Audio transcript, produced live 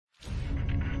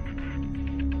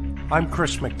I'm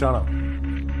Chris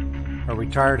McDonough, a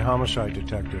retired homicide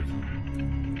detective.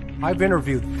 I've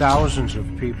interviewed thousands of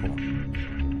people,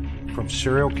 from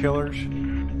serial killers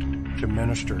to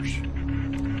ministers.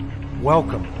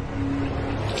 Welcome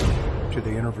to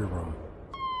the interview room.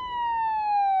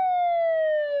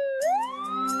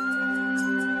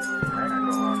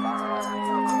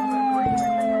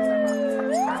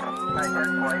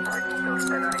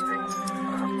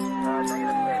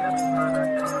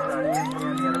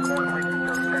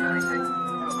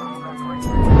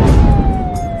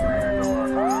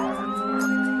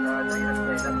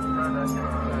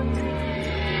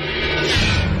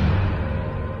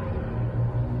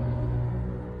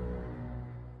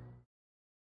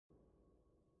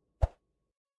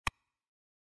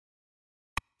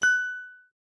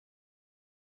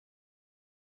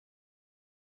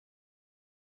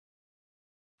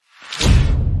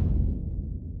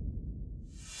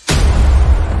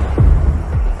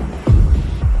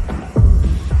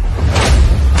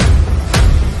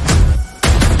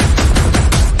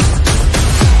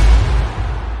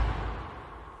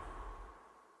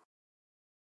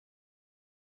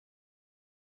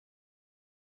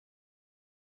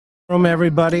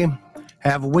 Everybody,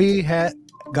 have we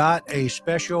got a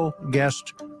special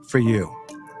guest for you?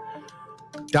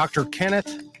 Dr.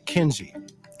 Kenneth Kinsey.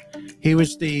 He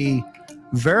was the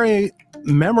very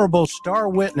memorable star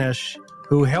witness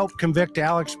who helped convict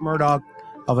Alex Murdaugh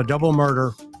of a double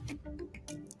murder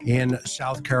in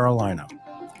South Carolina.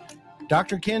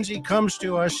 Dr. Kinsey comes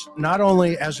to us not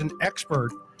only as an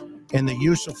expert in the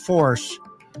use of force,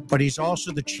 but he's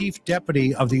also the chief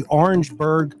deputy of the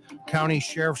Orangeburg County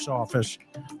Sheriff's Office,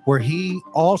 where he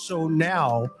also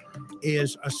now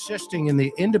is assisting in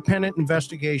the independent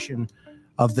investigation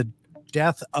of the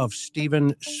death of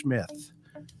Stephen Smith.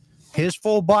 His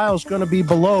full bio is going to be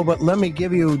below, but let me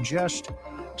give you just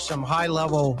some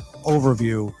high-level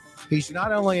overview. He's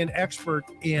not only an expert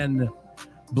in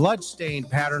bloodstain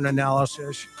pattern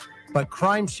analysis, but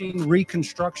crime scene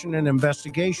reconstruction and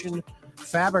investigation,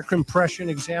 fabric impression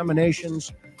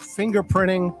examinations,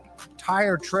 fingerprinting,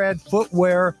 tire tread,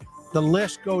 footwear, the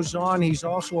list goes on. He's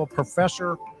also a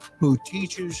professor who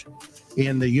teaches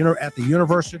in at the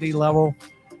university level.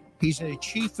 He's a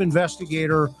chief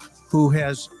investigator who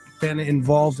has been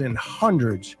involved in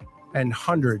hundreds and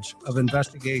hundreds of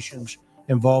investigations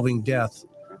involving death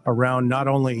around not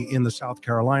only in the South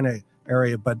Carolina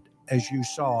area, but as you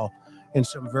saw in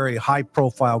some very high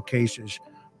profile cases,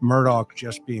 Murdaugh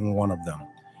just being one of them.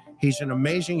 He's an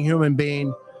amazing human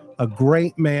being, a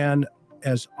great man,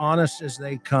 as honest as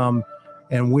they come,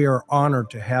 and we are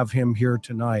honored to have him here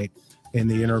tonight in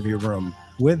the interview room.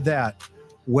 With that,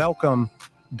 welcome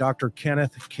Dr.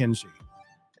 Kenneth Kinsey.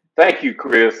 Thank you,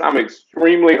 Chris. I'm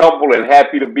extremely humble and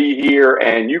happy to be here,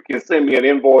 and you can send me an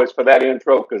invoice for that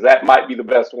intro because that might be the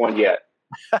best one yet.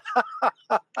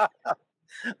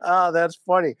 That's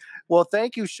funny. Well,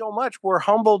 thank you so much. We're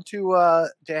humbled to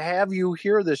have you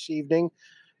here this evening.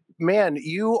 Man,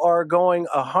 you are going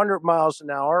 100 miles an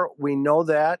hour. We know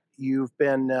that. You've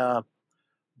been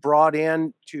brought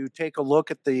in to take a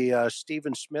look at the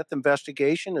Stephen Smith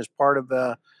investigation as part of,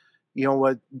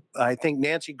 what I think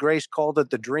Nancy Grace called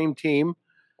it the dream team.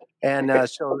 And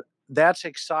so that's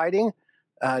exciting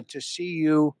to see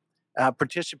you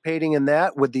participating in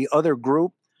that with the other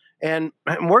group. And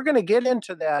we're going to get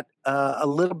into that a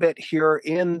little bit here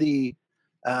in the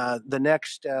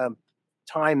next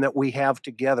time that we have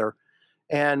together.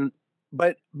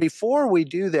 But before we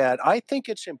do that, I think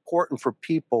it's important for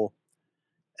people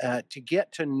to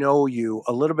get to know you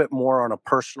a little bit more on a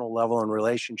personal level in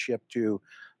relationship to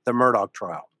the Murdaugh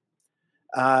trial.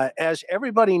 As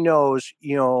everybody knows,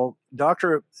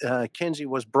 Dr. Kinsey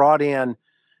was brought in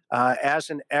as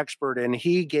an expert, and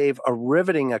he gave a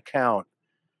riveting account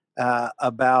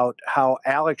about how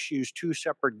Alex used two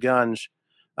separate guns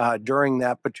during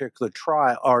that particular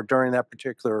trial or during that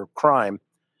particular crime.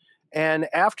 And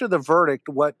after the verdict,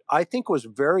 what I think was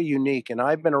very unique, and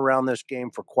I've been around this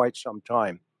game for quite some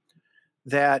time,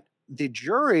 that the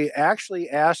jury actually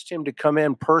asked him to come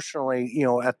in personally,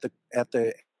 at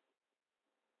the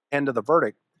end of the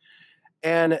verdict,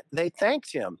 and they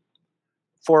thanked him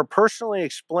for personally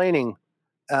explaining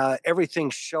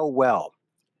everything so well.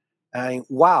 I mean,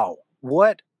 wow,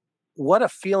 what a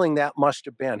feeling that must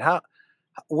have been.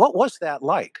 What was that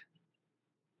like?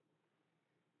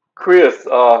 Chris,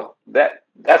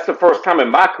 that's the first time in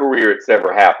my career it's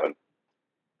ever happened.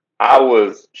 I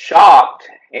was shocked,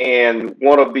 and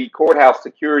one of the courthouse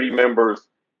security members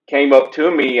came up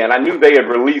to me, and I knew they had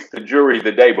released the jury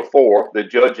the day before. The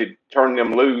judge had turned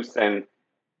them loose, and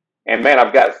man,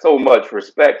 I've got so much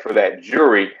respect for that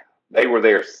jury. They were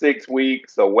there 6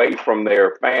 weeks away from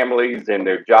their families and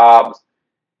their jobs.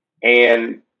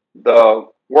 And the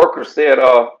worker said,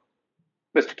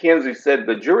 Mr. Kinsey said,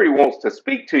 the jury wants to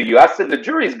speak to you. I said, the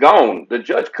jury's gone. The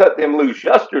judge cut them loose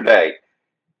yesterday.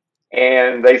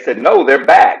 And they said, no, they're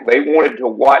back. They wanted to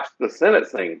watch the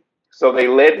sentencing. So they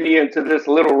led me into this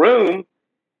little room.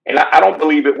 And I don't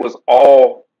believe it was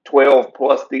all 12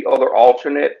 plus the other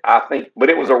alternate, I think, but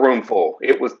it was a room full.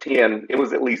 It was 10. It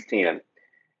was at least 10.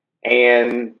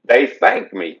 And they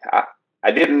thanked me.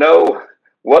 I didn't know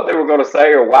what they were going to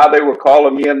say or why they were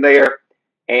calling me in there.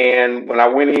 And when I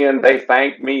went in, they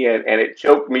thanked me, and it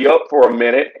choked me up for a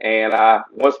minute. And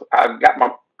once I got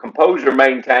my composure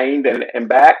maintained and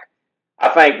back, I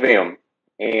thanked them.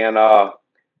 And,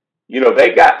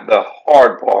 they got the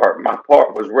hard part. My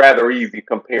part was rather easy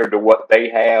compared to what they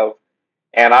have.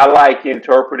 And I like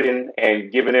interpreting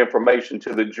and giving information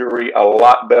to the jury a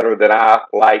lot better than I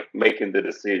like making the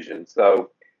decision.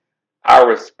 So I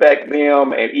respect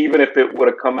them. And even if it would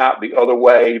have come out the other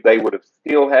way, they would have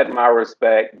still had my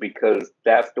respect, because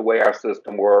that's the way our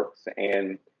system works.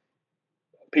 And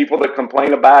people that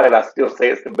complain about it, I still say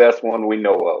it's the best one we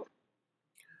know of.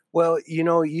 Well,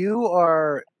 you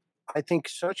are, I think,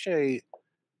 such a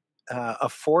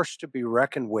force to be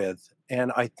reckoned with.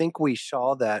 And I think we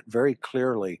saw that very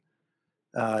clearly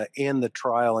in the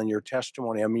trial and your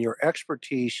testimony. I mean, your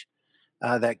expertise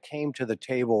that came to the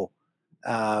table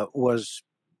was,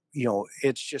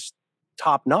 it's just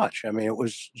top notch. I mean, it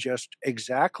was just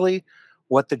exactly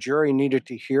what the jury needed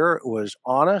to hear. It was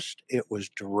honest. It was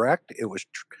direct. It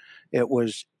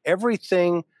was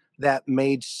everything that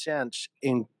made sense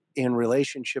in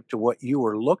relationship to what you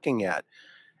were looking at.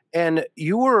 And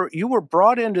you were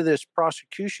brought into this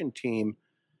prosecution team,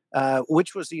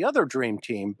 which was the other dream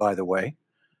team, by the way,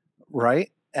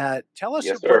 right? Tell us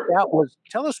Yes, what sir. that was.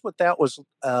 Tell us what that was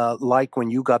like when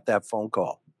you got that phone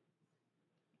call.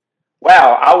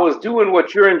 Wow, I was doing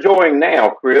what you're enjoying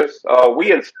now, Chris. We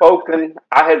had spoken.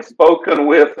 I had spoken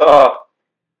with a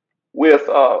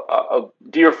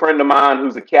dear friend of mine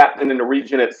who's a captain in the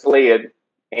region at SLED,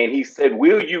 and he said,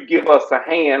 "Will you give us a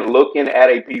hand looking at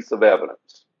a piece of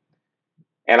evidence?"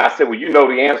 And I said, well, you know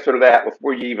the answer to that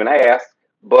before you even ask.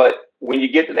 But when you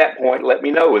get to that point, let me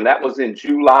know. And that was in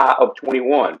July of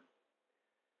 21.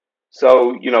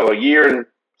 So, a year and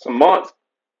some months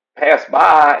passed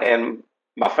by, and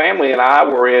my family and I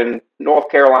were in North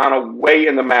Carolina, way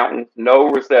in the mountains, no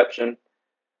reception.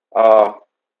 We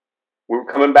were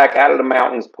coming back out of the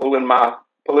mountains, pulling my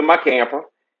camper,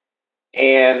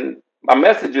 and my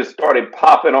messages started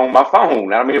popping on my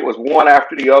phone. I mean, it was one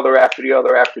after the other, after the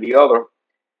other, after the other.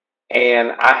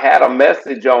 And I had a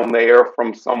message on there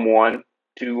from someone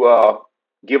to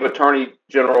give Attorney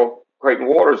General Creighton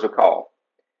Waters a call.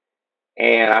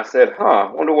 And I said,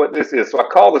 wonder what this is. So I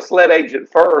called the SLED agent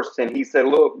first, and he said,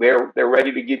 look, they're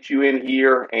ready to get you in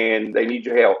here, and they need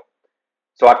your help.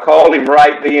 So I called him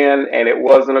right then, and it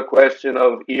wasn't a question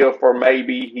of if or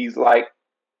maybe. He's like,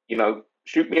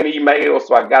 shoot me an email.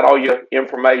 So I got all your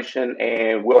information,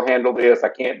 and we'll handle this. I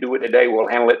can't do it today. We'll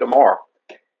handle it tomorrow.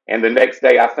 And the next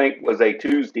day, I think, was a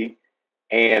Tuesday,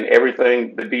 and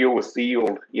everything, the deal was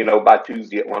sealed, by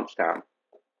Tuesday at lunchtime.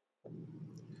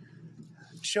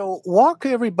 So walk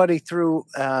everybody through.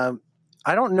 I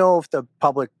don't know if the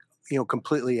public,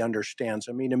 completely understands.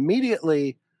 I mean,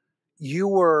 immediately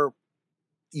you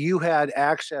had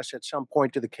access at some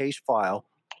point to the case file,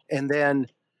 and then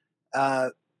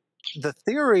the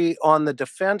theory on the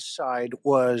defense side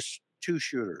was 2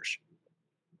 shooters.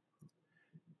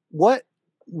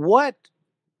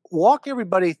 Walk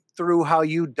everybody through how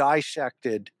you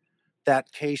dissected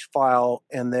that case file,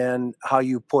 and then how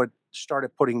you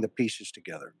started putting the pieces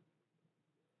together.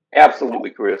 Absolutely,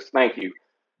 Chris. Thank you.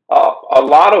 A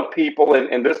lot of people,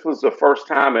 and this was the first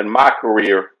time in my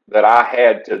career that I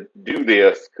had to do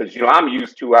this, because I'm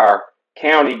used to our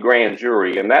county grand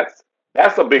jury, and that's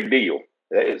a big deal.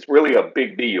 It's really a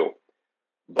big deal.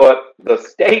 But the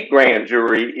state grand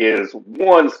jury is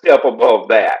one step above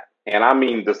that. And I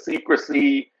mean the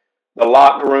secrecy, the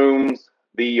locked rooms,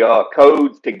 the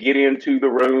codes to get into the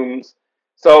rooms.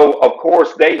 So, of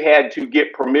course, they had to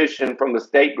get permission from the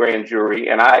state grand jury,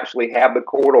 and I actually have the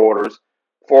court orders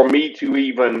for me to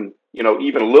even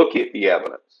look at the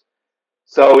evidence.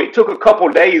 So it took a couple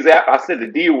of days after I said the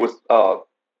deal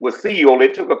was sealed.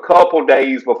 It took a couple of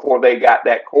days before they got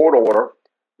that court order.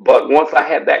 But once I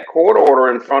had that court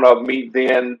order in front of me,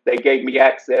 then they gave me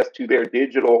access to their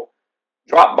digital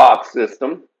Dropbox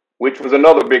system, which was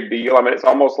another big deal. I mean, it's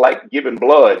almost like giving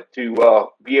blood to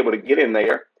be able to get in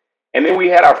there. And then we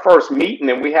had our first meeting,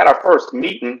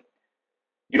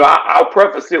 I'll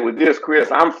preface it with this, Chris.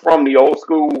 I'm from the old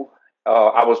school,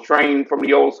 I was trained from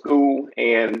the old school,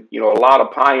 and a lot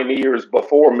of pioneers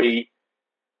before me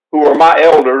who were my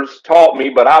elders taught me,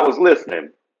 but I was listening.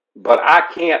 But I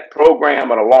can't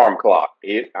program an alarm clock.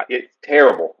 It's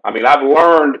terrible. I mean, I've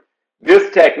learned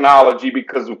this technology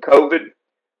because of COVID,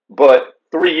 but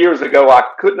 3 years ago I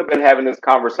couldn't have been having this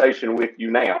conversation with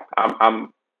you now.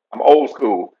 I'm old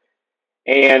school,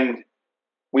 and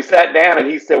we sat down and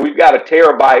he said, "We've got a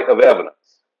terabyte of evidence."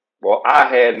 Well, I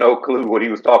had no clue what he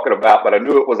was talking about, but I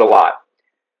knew it was a lot.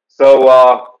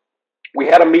 So we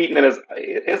had a meeting, and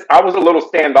I was a little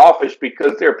standoffish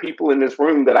because there are people in this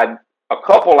room that a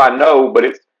couple I know, but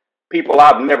it's people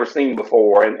I've never seen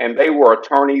before. And they were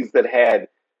attorneys that had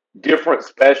different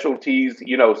specialties,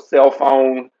 cell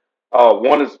phone.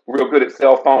 One is real good at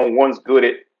cell phone. One's good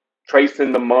at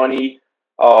tracing the money.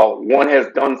 One has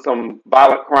done some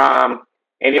violent crime.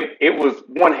 And it was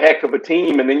one heck of a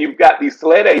team. And then you've got these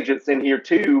SLED agents in here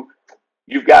too.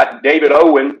 You've got David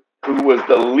Owen, who was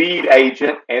the lead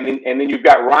agent. And then you've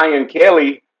got Ryan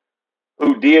Kelly,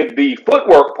 who did the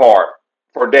footwork part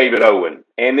for David Owen.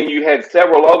 And then you had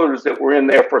several others that were in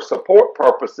there for support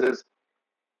purposes.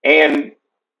 And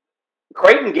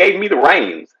Creighton gave me the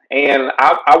reins. And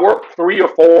I worked 3 or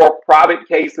 4 private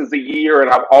cases a year, and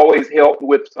I've always helped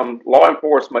with some law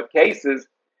enforcement cases,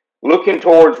 looking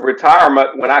towards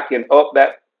retirement when I can up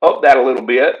that a little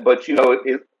bit. But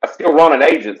I still run an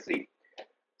agency,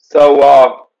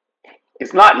 so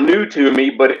it's not new to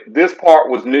me. But this part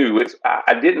was new.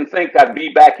 I didn't think I'd be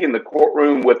back in the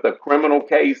courtroom with a criminal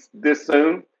case this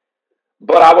soon,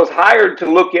 but I was hired to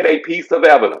look at a piece of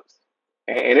evidence,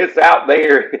 and it's out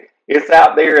there. It's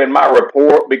out there in my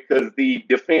report because the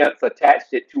defense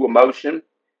attached it to a motion,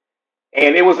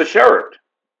 and it was a shirt.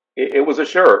 It was a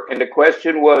shirt, and the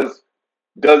question was,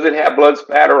 does it have blood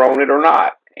spatter on it or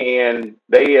not? And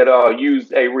they had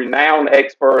used a renowned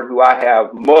expert who I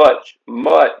have much,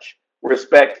 much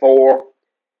respect for,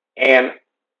 and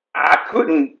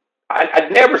I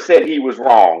never said he was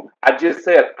wrong. I just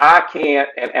said I can't,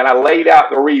 and I laid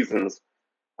out the reasons.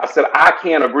 I said I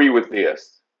can't agree with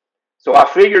this. So I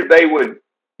figured they would,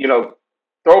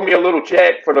 throw me a little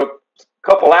check for the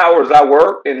couple hours I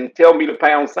worked and tell me to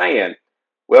pound sand.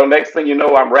 Well, next thing you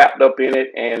know, I'm wrapped up in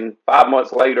it, and 5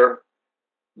 months later,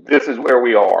 this is where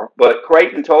we are. But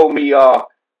Creighton told me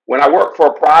when I worked for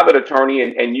a private attorney,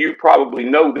 and you probably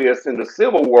know this in the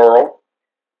civil world,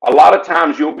 a lot of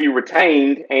times you'll be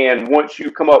retained, and once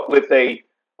you come up with a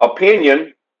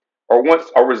opinion or once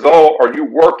a result or you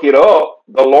work it up,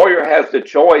 the lawyer has the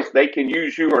choice. They can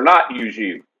use you or not use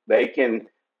you. They can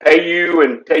pay you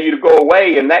and tell you to go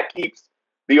away, and that keeps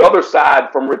the other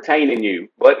side from retaining you.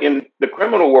 But in the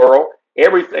criminal world,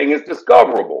 everything is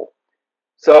discoverable.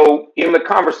 So in the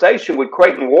conversation with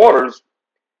Creighton Waters,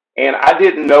 and I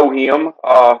didn't know him,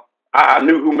 I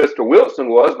knew who Mr. Wilson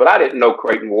was, but I didn't know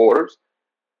Creighton Waters.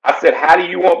 I said, how do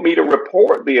you want me to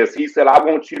report this? He said, I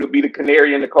want you to be the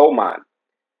canary in the coal mine.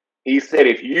 He said,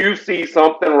 if you see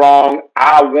something wrong,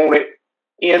 I want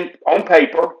it on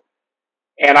paper,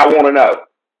 and I want to know,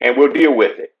 and we'll deal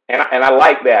with it. And I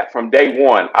like that from day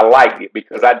one. I like it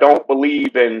because I don't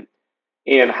believe in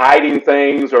hiding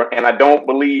things, and I don't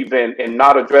believe in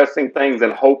not addressing things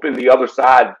and hoping the other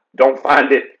side don't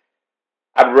find it.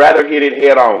 I'd rather hit it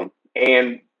head on.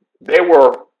 And they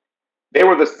were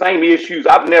the same issues.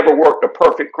 I've never worked a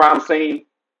perfect crime scene.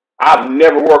 I've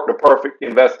never worked a perfect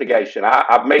investigation.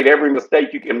 I've made every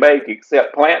mistake you can make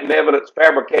except planting evidence,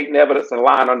 fabricating evidence, and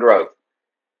lying under oath.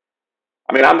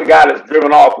 I mean, I'm the guy that's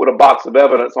driven off with a box of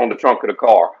evidence on the trunk of the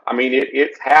car. I mean,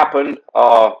 it's happened.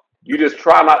 You just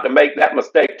try not to make that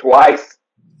mistake twice,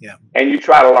 yeah, and you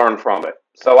try to learn from it.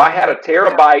 So I had a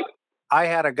terabyte. I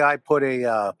had a guy put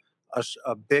a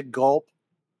big gulp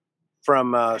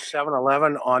from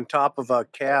 7-Eleven on top of a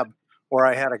cab where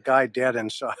I had a guy dead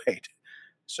inside.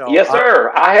 So yes,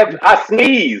 sir. I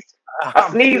sneezed. I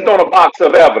sneezed on a box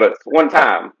of evidence one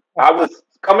time. I was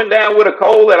coming down with a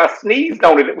cold and I sneezed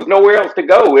on it. It was nowhere else to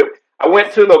go. I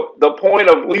went to the point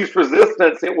of least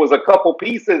resistance. It was a couple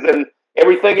pieces and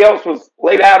everything else was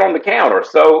laid out on the counter.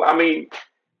 So, I mean,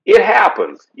 it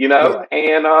happens, and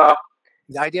I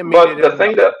didn't mean but the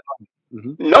thing that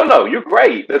no, you're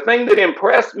great. The thing that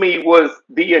impressed me was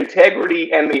the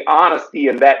integrity and the honesty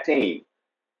in that team.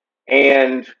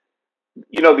 And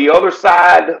the other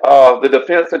side, the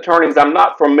defense attorneys, I'm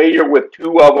not familiar with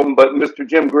 2 of them, but Mr.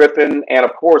 Jim Griffin and,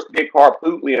 of course, Dick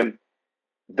Harpootlian,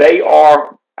 they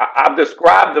are, I've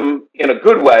described them in a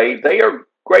good way, they are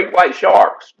great white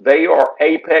sharks. They are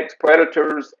apex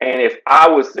predators, and if I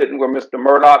was sitting where Mr.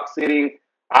 Murdaugh's sitting,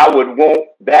 I would want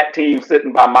that team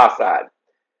sitting by my side.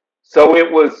 So it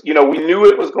was, we knew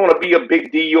it was going to be a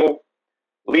big deal.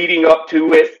 Leading up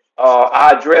to it,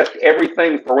 I addressed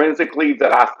everything forensically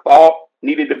that I thought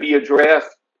needed to be addressed.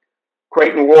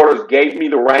 Creighton Waters gave me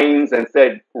the reins and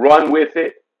said, run with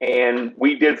it. And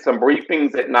we did some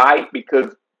briefings at night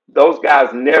because those guys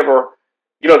never,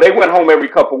 they went home every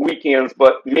couple of weekends,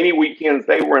 but many weekends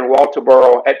they were in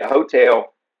Walterboro at the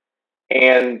hotel.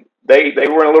 And they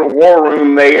were in a little war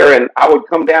room there. And I would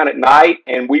come down at night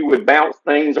and we would bounce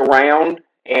things around.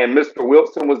 And Mr.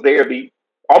 Wilson was there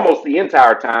almost the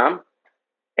entire time.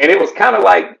 And it was kind of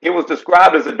like it was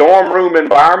described as a dorm room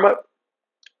environment,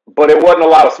 but it wasn't a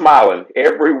lot of smiling.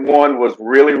 Everyone was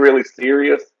really, really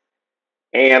serious.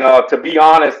 And to be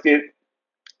honest,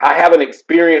 I haven't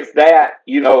experienced that,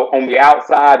 on the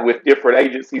outside with different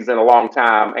agencies in a long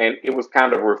time. And it was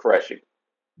kind of refreshing.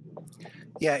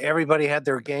 Yeah, everybody had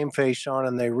their game face on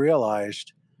and they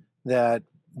realized that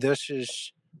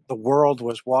the world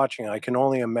was watching. I can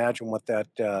only imagine what that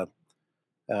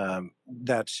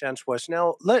sense was.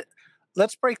 Now,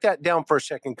 let's break that down for a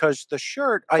second, because the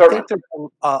shirt, I think there's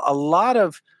a lot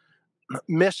of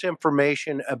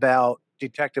misinformation about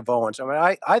Detective Owens. I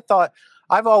mean,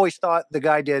 I've always thought the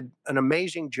guy did an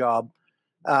amazing job.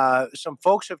 Some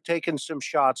folks have taken some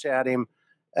shots at him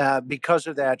because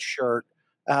of that shirt.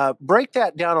 Break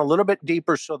that down a little bit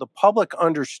deeper so the public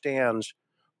understands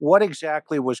what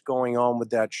exactly was going on with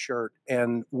that shirt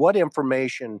and what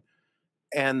information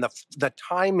and the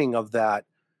timing of that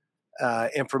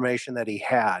information that he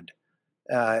had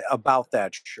about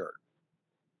that shirt.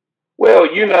 Well,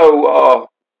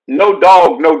 no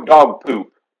dog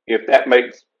poop, if that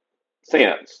makes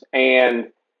sense. And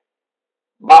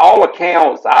by all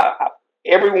accounts,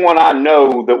 everyone I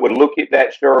know that would look at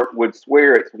that shirt would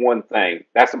swear it's one thing.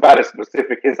 That's about as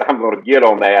specific as I'm going to get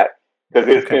on that, because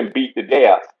it's been beat to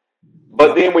death.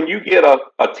 But then when you get a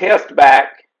test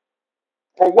back,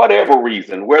 for whatever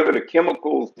reason, whether the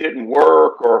chemicals didn't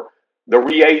work or the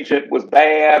reagent was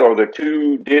bad or the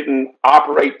two didn't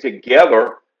operate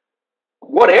together,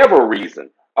 whatever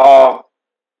reason,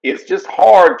 it's just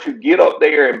hard to get up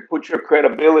there and put your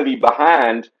credibility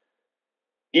behind,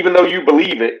 even though you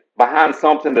believe it, behind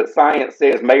something that science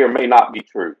says may or may not be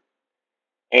true.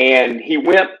 And David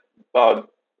went by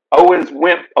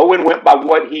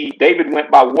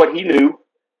what he knew.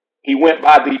 He went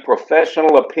by the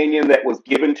professional opinion that was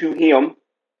given to him.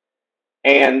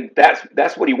 And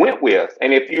that's what he went with.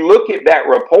 And if you look at that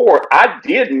report, I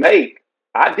did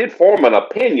form an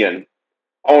opinion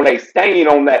on a stain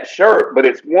on that shirt, but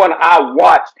it's one I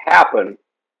watched happen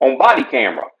on body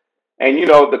camera. And,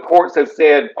 the courts have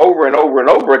said over and over and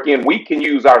over again, we can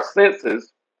use our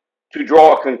senses to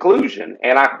draw a conclusion.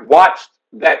 And I watched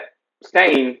that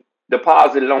stain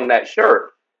deposited on that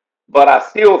shirt, but I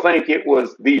still think it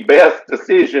was the best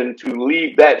decision to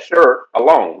leave that shirt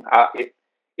alone.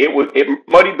 It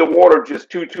muddied the water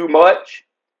just too much,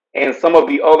 and some of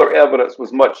the other evidence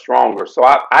was much stronger. So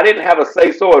I didn't have a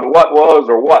say-so in what was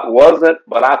or what wasn't,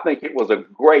 but I think it was a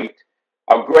great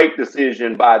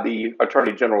decision by the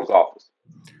Attorney General's office.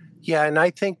 Yeah, and I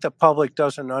think the public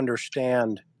doesn't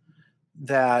understand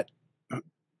that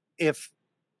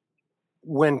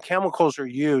when chemicals are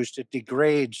used, it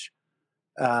degrades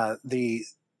the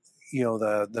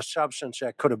substance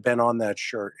that could have been on that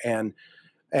shirt.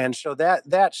 And so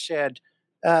that said,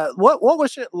 what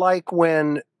was it like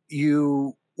when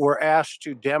you were asked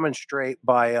to demonstrate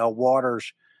by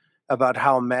Waters about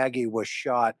how Maggie was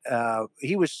shot?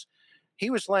 He was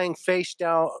laying face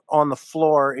down on the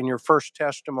floor in your first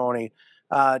testimony.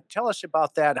 Tell us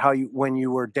about that. When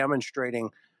you were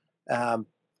demonstrating,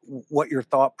 what your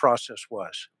thought process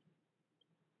was.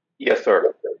 Yes,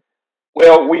 sir.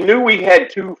 Well, we knew we had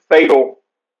two fatal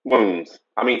wounds.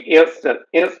 I mean,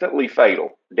 instantly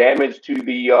fatal damage to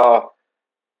the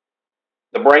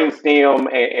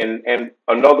brainstem and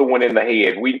another one in the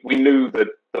head. We knew that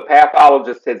the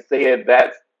pathologist had said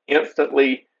that's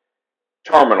instantly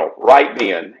terminal right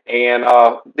then. And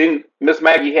then Miss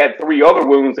Maggie had 3 other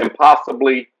wounds and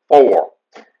possibly 4.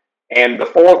 And the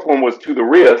 4th one was to the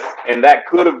wrist, and that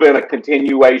could have been a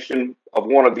continuation of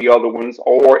one of the other ones,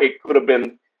 or it could have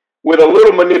been, with a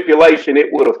little manipulation,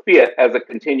 it would have fit as a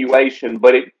continuation,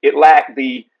 but it lacked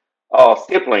the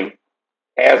stippling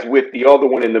as with the other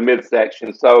one in the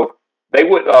midsection. So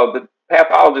the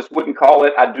pathologist wouldn't call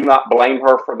it. I do not blame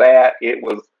her for that. It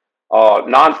was a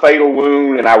non-fatal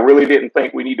wound, and I really didn't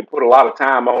think we need to put a lot of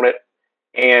time on it.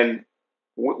 And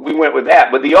we went with that.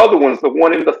 But the other ones, the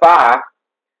one in the thigh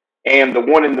and the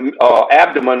one in the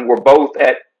abdomen, were both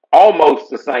at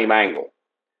almost the same angle.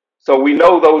 So we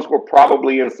know those were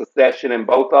probably in succession, and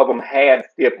both of them had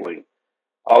stippling.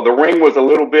 The ring was a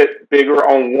little bit bigger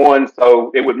on one,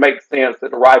 so it would make sense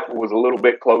that the rifle was a little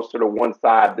bit closer to one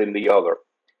side than the other.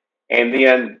 And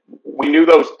then we knew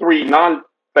those 3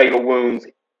 non-fatal wounds.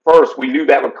 First, we knew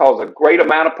that would cause a great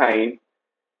amount of pain,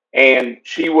 and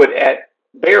she would, at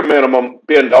bare minimum,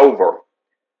 bend over.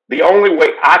 The only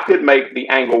way I could make the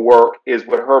angle work is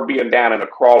with her being down in a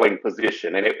crawling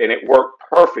position, and it worked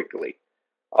perfectly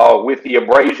with the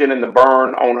abrasion and the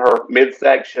burn on her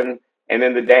midsection, and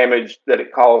then the damage that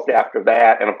it caused after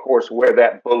that, and of course where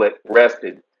that bullet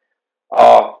rested.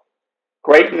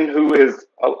 Creighton, who is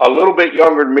a little bit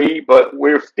younger than me, but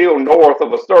we're still north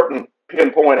of a certain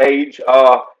pinpoint age,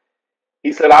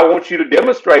 he said, "I want you to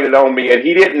demonstrate it on me," and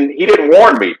he didn't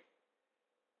warn me.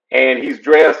 And he's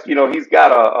dressed, he's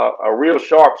got a real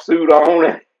sharp suit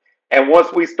on. And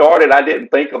once we started, I didn't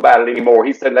think about it anymore.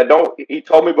 He said, he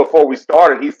told me before we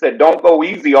started, he said, "Don't go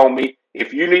easy on me.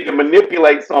 If you need to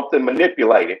manipulate something,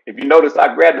 manipulate it." If you notice,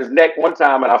 I grabbed his neck one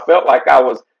time and I felt like I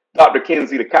was Dr.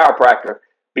 Kinsey, the chiropractor,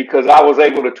 because I was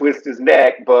able to twist his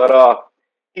neck. But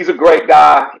he's a great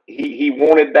guy. He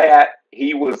wanted that.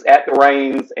 He was at the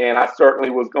reins, and I certainly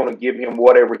was going to give him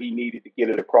whatever he needed to get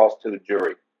it across to the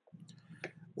jury.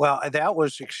 Well, that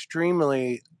was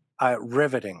extremely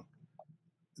riveting.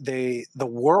 The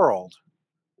world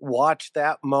watched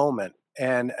that moment,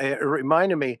 and it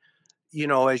reminded me,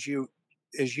 as you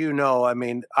know, I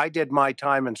mean, I did my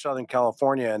time in Southern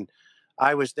California, and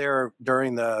I was there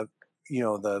during the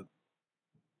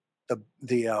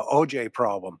OJ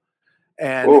problem,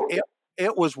 and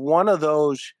it was one of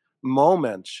those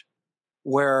moments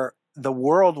where the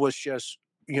world was just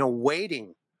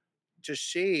waiting to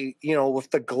see if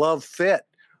the glove fit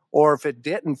or if it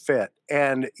didn't fit.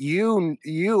 And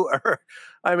you are,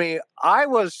 I mean, I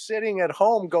was sitting at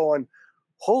home going,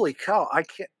 holy cow, I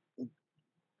can't,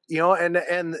 and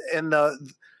the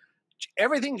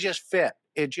everything just fit.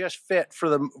 It just fit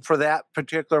for that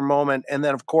particular moment. And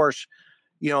then of course,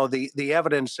 the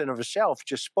evidence in of itself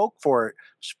just spoke for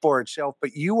itself,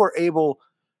 but you were able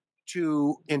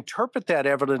to interpret that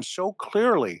evidence so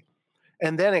clearly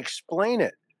and then explain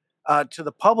it to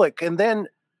the public. And then,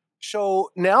 so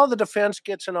now the defense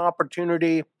gets an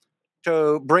opportunity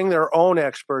to bring their own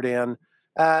expert in,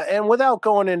 and without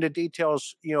going into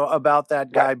details, about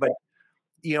that guy, but,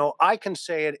 I can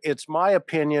say it, it's my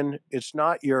opinion. It's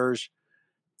not yours.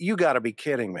 You got to be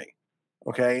kidding me.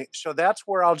 Okay. So that's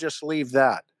where I'll just leave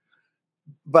that.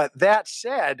 But that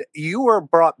said, you were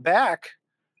brought back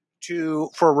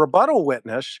for a rebuttal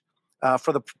witness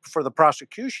for the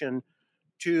prosecution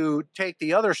to take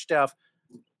the other stuff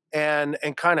and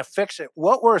kind of fix it.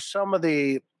 What were some of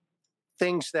the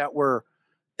things that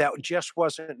just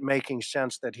wasn't making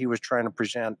sense that he was trying to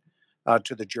present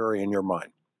to the jury in your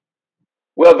mind?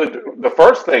 Well, the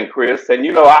first thing, Chris, and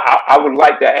I would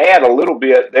like to add a little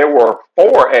bit. There were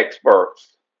 4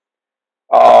 experts.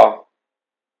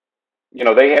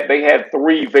 They had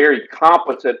 3 very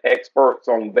competent experts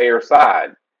on their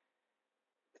side,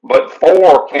 but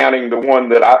 4 counting the one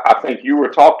that I think you were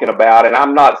talking about. And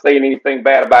I'm not saying anything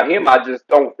bad about him. I just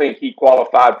don't think he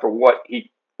qualified for what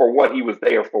he was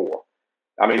there for.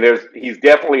 I mean, he's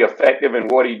definitely effective in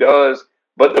what he does,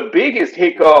 but the biggest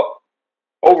hiccup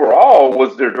overall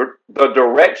was the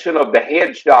direction of the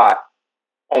headshot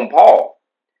on Paul.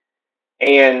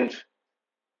 And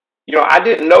I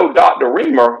didn't know Dr.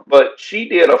 Reamer, but she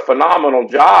did a phenomenal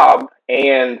job,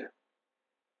 and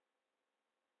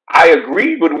I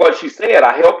agreed with what she said.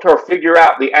 I helped her figure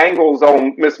out the angles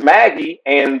on Miss Maggie,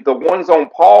 and the ones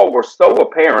on Paul were so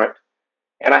apparent.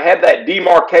 And I had that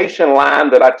demarcation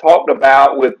line that I talked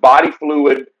about with body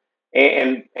fluid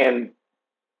and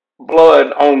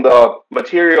blood on the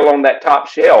material on that top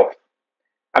shelf.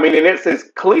 I mean, and it's as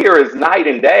clear as night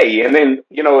and day. And then,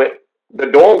 the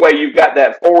doorway, you've got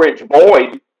that 4-inch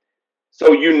void. So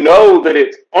that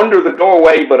it's under the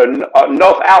doorway, but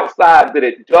enough outside that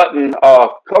it doesn't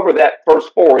cover that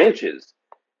first 4 inches.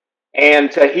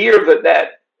 And to hear that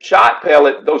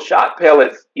those shot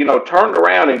pellets, turned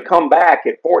around and come back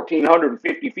at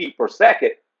 1,450 feet per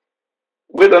second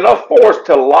with enough force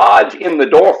to lodge in the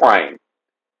door frame.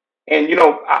 And,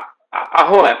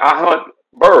 I hunt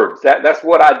birds. That's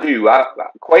what I do.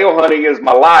 Quail hunting is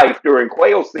my life during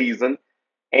quail season.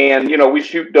 And, we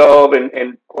shoot dove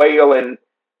and quail and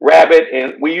rabbit,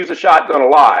 and we use a shotgun a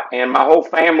lot. And my whole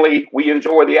family, we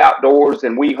enjoy the outdoors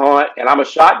and we hunt, and I'm a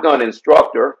shotgun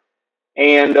instructor.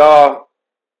 And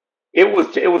it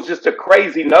was just a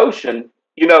crazy notion.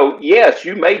 Yes,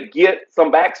 you may get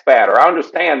some backspatter. I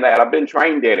understand that. I've been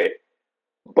trained in it.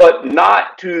 But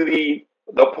not to the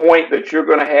point that you're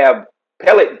going to have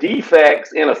pellet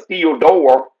defects in a steel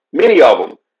door, many of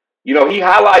them. You know, he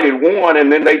highlighted one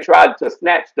and then they tried to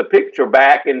snatch the picture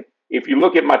back. And if you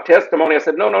look at my testimony, I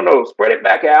said, no, no, no, spread it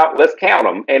back out. Let's count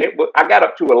them. And I got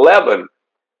up to 11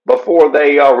 before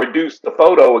they reduced the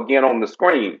photo again on the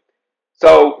screen.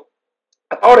 So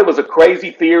I thought it was a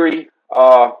crazy theory.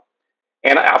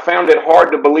 And I found it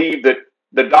hard to believe that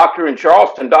the doctor in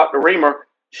Charleston, Dr. Reamer,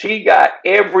 she got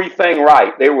everything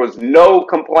right. There was no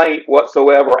complaint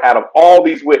whatsoever out of all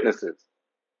these witnesses,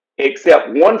 except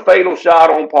one fatal shot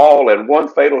on Paul and one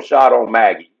fatal shot on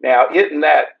Maggie. Now, isn't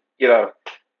that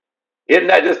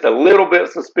just a little bit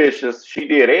suspicious? She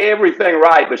did everything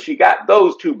right, but she got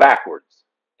those two backwards.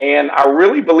 And I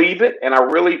really believe it, and I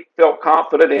really felt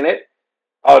confident in it.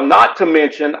 Not to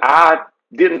mention, I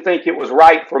didn't think it was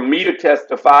right for me to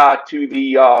testify to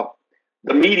the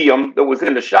medium that was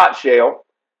in the shot shell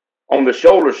on the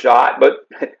shoulder shot, but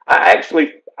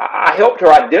I helped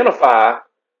her identify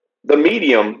the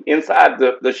medium inside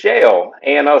the shell.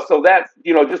 And so that's,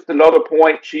 just another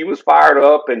point. She was fired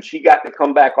up and she got to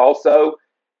come back also.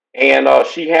 And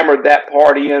she hammered that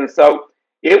party in. So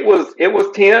it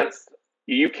was tense.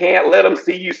 You can't let them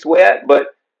see you sweat. But,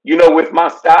 with my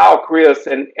style, Chris,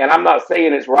 and I'm not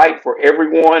saying it's right for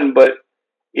everyone, but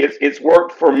it's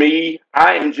worked for me.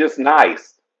 I am just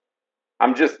nice.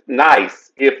 I'm just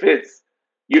nice. If it's,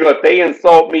 if they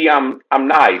insult me, I'm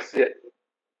nice.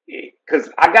 Because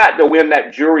I got to win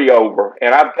that jury over,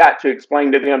 and I've got to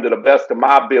explain to them to the best of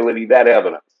my ability that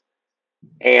evidence.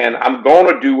 And I'm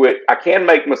going to do it. I can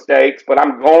make mistakes, but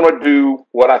I'm going to do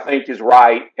what I think is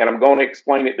right, and I'm going to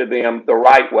explain it to them the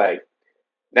right way.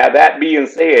 Now, that being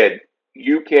said,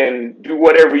 you can do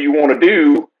whatever you want to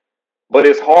do, but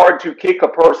it's hard to kick a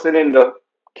person in the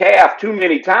calf too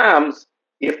many times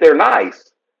if they're nice.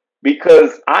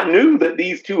 Because I knew that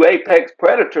these two apex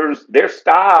predators, their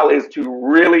style is to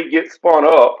really get spun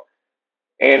up,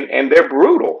 and they're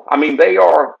brutal. I mean,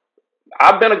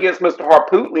 I've been against Mr.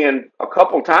 Harpootlian a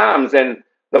couple times, and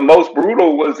the most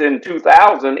brutal was in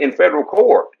 2000 in federal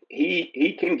court.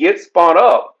 He can get spun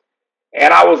up,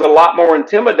 and I was a lot more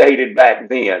intimidated back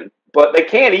then, but they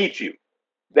can't eat you.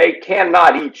 They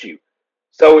cannot eat you.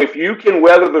 So if you can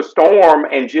weather the storm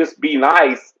and just be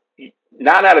nice,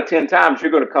 9 out of 10 times,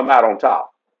 you're going to come out on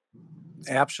top.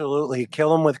 Absolutely.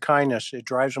 Kill them with kindness. It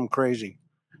drives them crazy,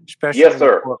 especially, yes,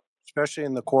 sir. Especially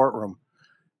in the courtroom.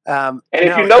 And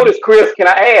if you notice, Chris, can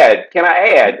I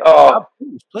add?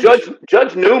 Please.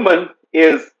 Judge Newman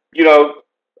is,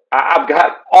 I've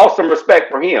got awesome respect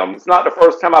for him. It's not the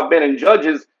first time I've been in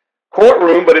Judge's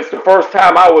courtroom, but it's the first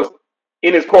time I was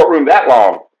in his courtroom that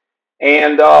long.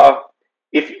 And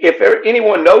if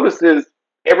anyone notices,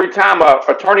 every time an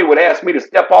attorney would ask me to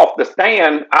step off the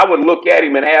stand, I would look at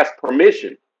him and ask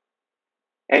permission.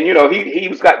 And, he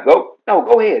was like, go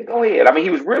ahead. I mean, he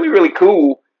was really, really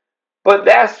cool, but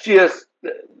that's just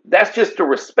the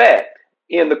respect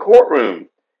in the courtroom.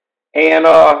 And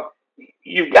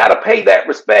you've got to pay that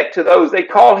respect to those. They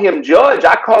call him judge.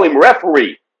 I call him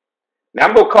referee. Now,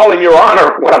 I'm going to call him your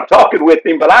honor when I'm talking with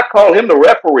him, but I call him the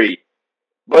referee.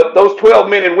 But those 12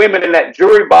 men and women in that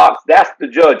jury box, that's the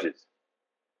judges.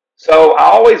 So I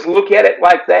always look at it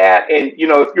like that. And,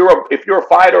 if you're a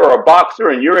fighter or a boxer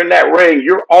and you're in that ring,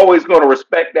 you're always going to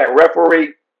respect that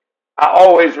referee. I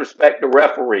always respect the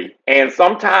referee. And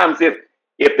sometimes if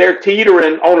they're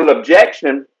teetering on an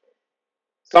objection,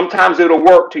 sometimes it'll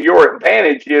work to your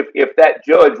advantage if that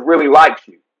judge really likes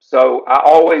you. So I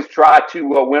always try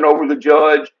to win over the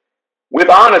judge with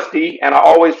honesty, and I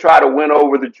always try to win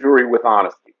over the jury with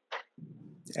honesty.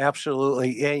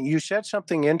 Absolutely. And you said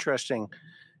something interesting.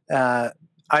 I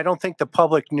don't think the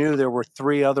public knew there were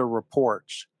 3 other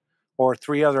reports or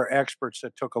 3 other experts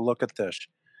that took a look at this.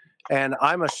 And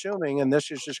I'm assuming, and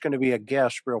this is just going to be a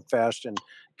guess real fast, and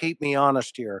keep me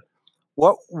honest here.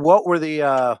 What were the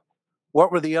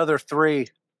other 3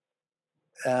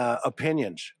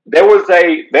 opinions? There was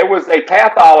a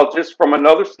pathologist from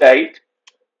another state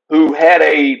who had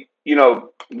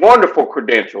wonderful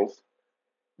credentials.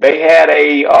 They had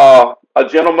a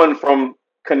gentleman from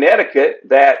Connecticut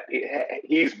that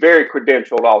he's very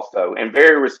credentialed also and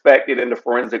very respected in the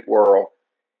forensic world.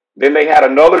 Then they had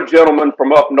another gentleman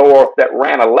from up north that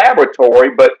ran a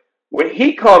laboratory, but when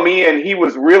he come in, he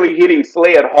was really hitting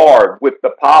SLED hard with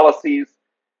the policies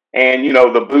and,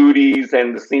 the booties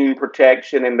and the scene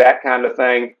protection and that kind of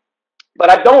thing. But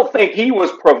I don't think he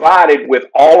was provided with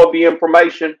all of the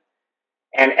information.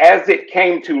 And as it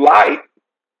came to light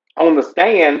on the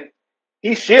stand,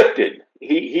 he shifted.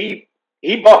 He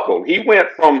buckled. He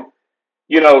went from,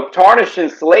 tarnish and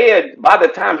SLED. By the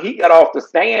time he got off the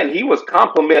stand, he was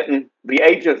complimenting the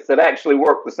agents that actually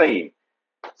worked the scene.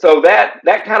 So that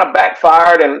kind of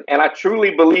backfired, and I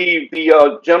truly believe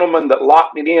the gentleman that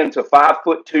locked it in to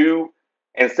 5'2"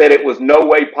 and said it was no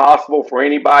way possible for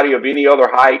anybody of any other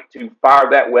height to fire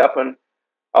that weapon.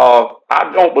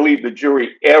 I don't believe the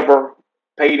jury ever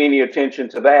paid any attention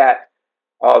to that.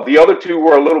 The other two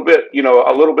were a little bit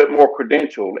more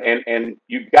credentialed, and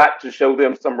you've got to show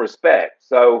them some respect.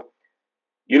 So,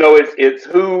 it's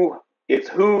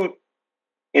who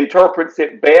interprets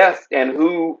it best and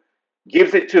who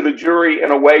gives it to the jury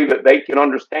in a way that they can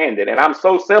understand it. And I'm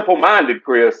so simple-minded,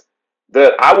 Chris,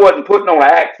 that I wasn't putting on an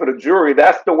act for the jury.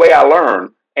 That's the way I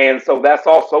learn, and so that's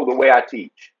also the way I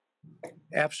teach.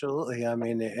 Absolutely. I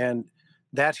mean, and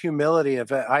that humility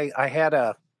of I had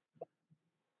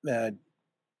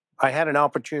an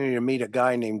opportunity to meet a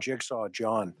guy named Jigsaw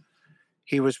John.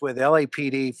 He was with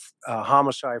LAPD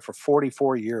homicide for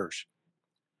 44 years.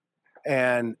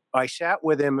 And I sat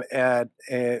with him at,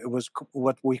 it was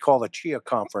what we call the CHIA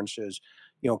conferences,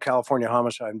 California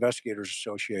Homicide Investigators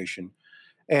Association.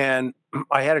 And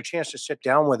I had a chance to sit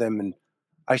down with him, and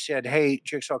I said, "Hey,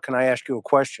 Jigsaw, can I ask you a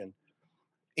question?"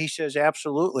 He says,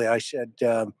 "Absolutely." I said,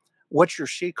 "What's your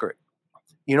secret?"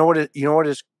 You know what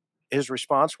his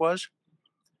response was?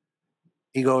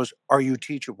 He goes, "Are you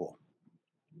teachable?"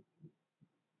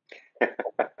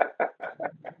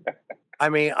 I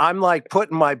mean, I'm like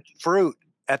putting my fruit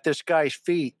at this guy's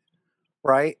feet,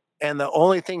 right? And the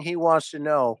only thing he wants to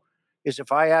know is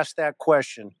if I ask that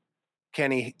question,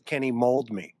 can he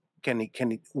mold me?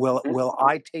 Will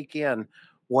I take in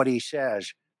what he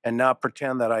says and not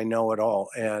pretend that I know it all?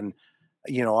 And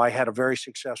I had a very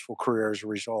successful career as a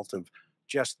result of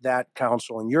just that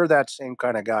counsel. And you're that same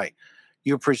kind of guy.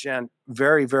 You present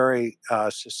very, very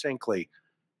succinctly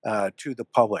to the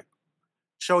public.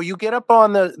 So you get up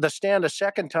on the stand a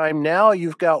second time. Now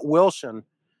you've got Wilson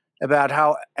about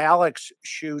how Alex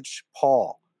shoots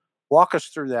Paul. Walk us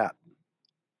through that.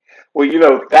 Well,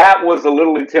 that was a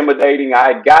little intimidating.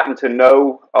 I had gotten to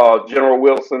know General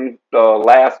Wilson the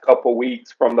last couple of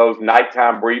weeks from those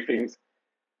nighttime briefings.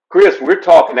 Chris, we're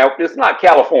talking now, it's not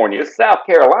California, it's South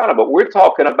Carolina, but we're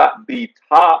talking about the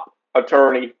top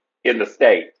attorney in the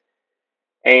state.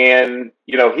 And,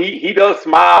 he does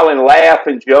smile and laugh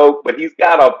and joke, but he's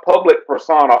got a public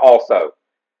persona also.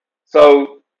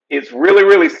 So it's really,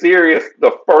 really serious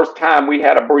the first time we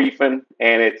had a briefing,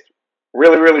 and it's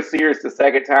really, really serious the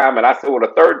second time. And I said, well,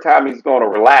 the third time he's going to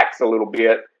relax a little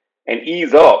bit and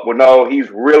ease up. Well, no, he's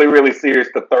really, really serious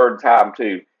the third time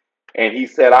too. And he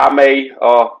said, I may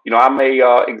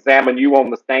examine you on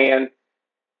the stand.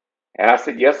 And I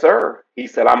said, yes, sir. He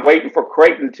said, I'm waiting for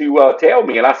Creighton to tell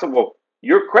me. And I said, well,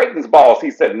 you're Creighton's boss.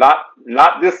 He said, not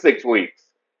this 6 weeks.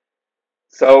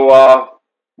 So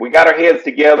we got our heads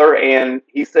together, and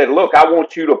he said, look, I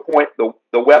want you to point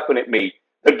the weapon at me.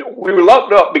 We were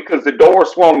locked up because the door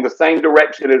swung the same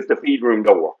direction as the feed room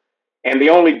door. And the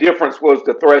only difference was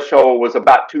the threshold was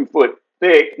about 2 foot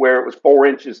thick, where it was 4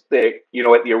 inches thick,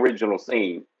 at the original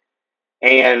scene.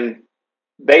 And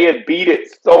they had beat it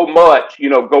so much,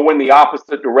 going the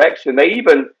opposite direction. They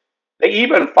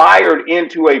even fired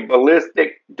into a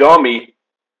ballistic dummy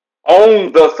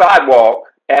on the sidewalk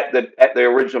at the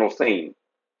original scene.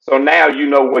 So now you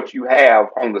know what you have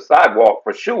on the sidewalk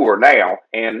for sure now.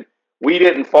 And we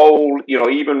didn't fold,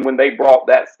 even when they brought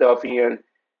that stuff in.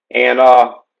 And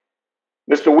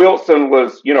Mr. Wilson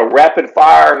was, rapid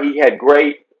fire. He had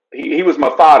he was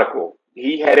methodical.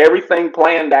 He had everything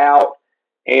planned out.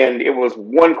 And it was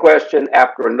one question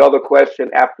after another question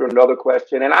after another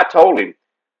question. And I told him,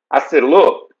 I said,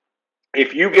 look,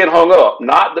 if you get hung up,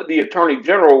 not that the attorney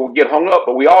general will get hung up,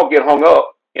 but we all get hung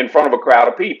up in front of a crowd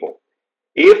of people.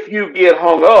 If you get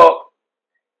hung up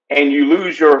and you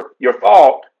lose your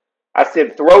thought, I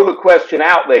said, throw the question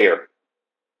out there.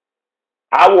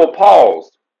 I will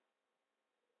pause.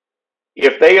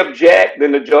 If they object,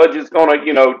 then the judge is going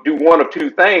to, do one of two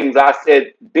things. I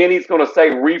said, then he's going to say,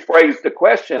 rephrase the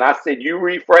question. I said, you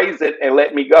rephrase it and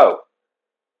let me go.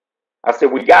 I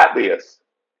said, we got this.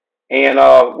 And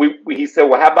he said,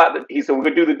 well, how about, he said, we're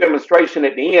going to do the demonstration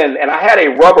at the end. And I had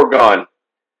a rubber gun,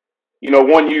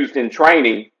 one used in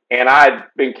training. And I'd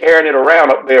been carrying it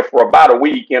around up there for about a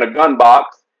week in a gun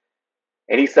box.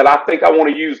 And he said, I think I want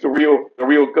to use the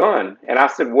real gun. And I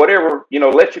said, whatever,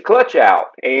 let your clutch out.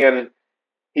 And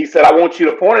he said, I want you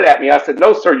to point it at me. I said,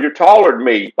 no, sir, you're taller than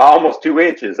me by almost 2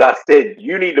 inches. I said,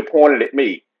 you need to point it at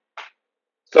me.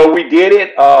 So we did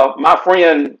it. My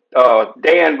friend,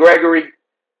 Dan Gregory,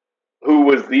 who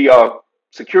was the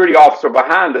security officer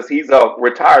behind us, he's a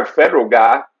retired federal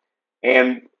guy.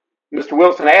 And Mr.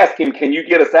 Wilson asked him, can you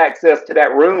get us access to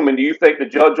that room? And do you think the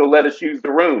judge will let us use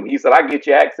the room? He said, I can get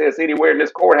you access anywhere in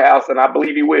this courthouse, and I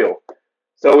believe he will.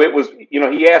 So it was,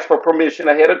 he asked for permission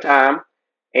ahead of time,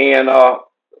 and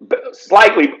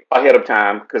slightly ahead of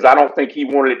time, because I don't think he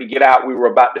wanted it to get out. We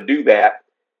were about to do that,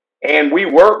 and we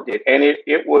worked it, and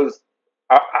it was,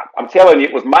 I'm telling you,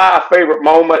 it was my favorite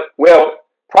moment. Well,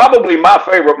 probably my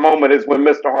favorite moment is when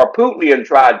Mr. Harpootlian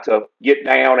tried to get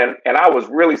down, and I was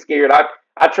really scared.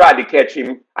 I tried to catch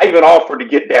him. I even offered to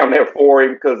get down there for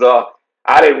him because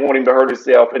I didn't want him to hurt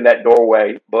himself in that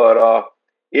doorway. But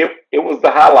it was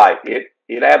the highlight. It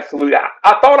absolutely.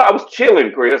 I thought I was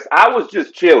chilling, Chris. I was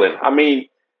just chilling. I mean,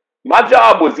 my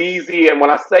job was easy, and when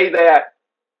I say that,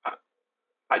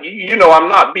 I'm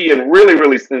not being really,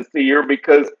 really sincere,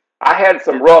 because I had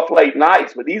some rough late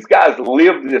nights, but these guys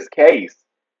lived this case.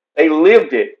 They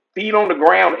lived it, feet on the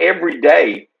ground every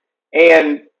day.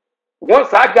 And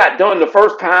once I got done the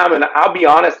first time, and I'll be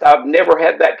honest, I've never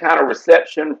had that kind of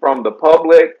reception from the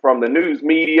public, from the news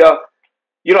media.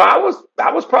 I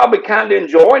was probably kind of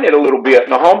enjoying it a little bit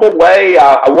in a humble way.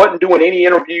 I wasn't doing any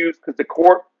interviews because the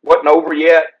court wasn't over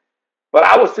yet. But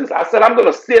I said, I'm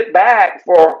going to sit back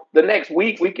for the next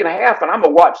week and a half, and I'm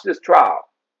going to watch this trial.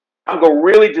 I'm going to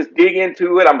really just dig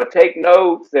into it. I'm going to take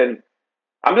notes, and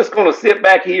I'm just going to sit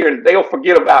back here, and they'll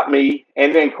forget about me.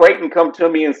 And then Creighton come to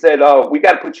me and said, "Oh, we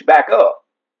got to put you back up."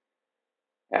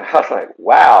 And I was like,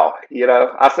 wow.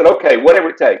 I said, okay, whatever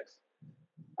it takes.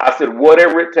 I said,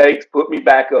 whatever it takes, put me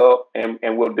back up, and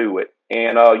we'll do it.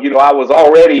 And, I was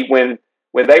already, when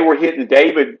they were hitting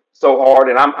David so hard,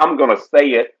 and I'm going to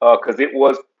say it because it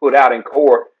was put out in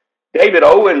court. David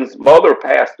Owen's mother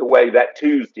passed away that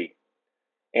Tuesday.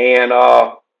 And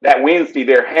that Wednesday,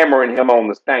 they're hammering him on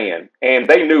the stand. And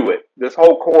they knew it. This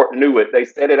whole court knew it. They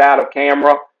set it out of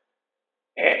camera.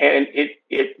 And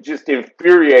it just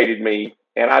infuriated me.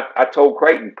 And I told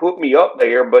Creighton, put me up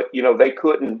there. But, they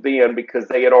couldn't then because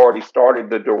they had already started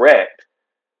the direct.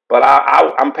 But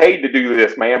I'm paid to do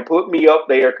this, man. Put me up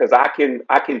there because I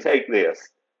can take this.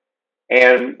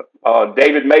 And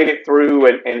David made it through,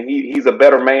 and he's a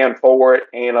better man for it.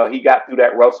 And he got through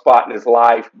that rough spot in his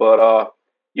life. But,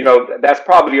 that's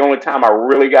probably the only time I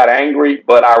really got angry.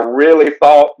 But I really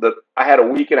thought that I had a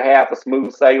week and a half of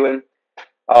smooth sailing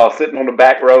sitting on the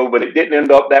back row. But it didn't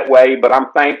end up that way. But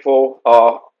I'm thankful.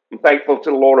 I'm thankful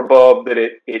to the Lord above that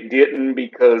it didn't,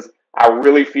 because I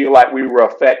really feel like we were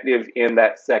effective in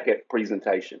that second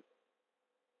presentation.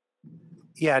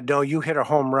 Yeah, no, you hit a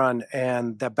home run.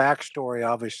 And the backstory,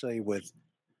 obviously, with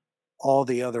all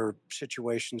the other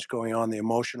situations going on, the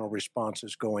emotional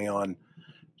responses going on,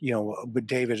 but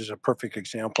David is a perfect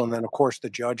example. And then, of course, the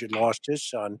judge had lost his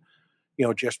son,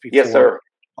 just before Yes, sir.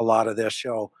 a lot of this.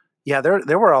 So, yeah,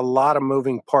 there were a lot of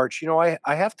moving parts. I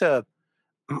have to,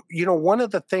 one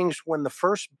of the things when the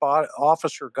first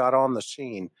officer got on the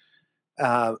scene,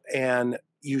 and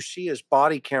you see his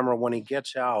body camera when he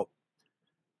gets out,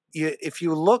 if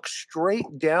you look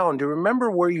straight down, do you remember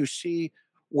where you see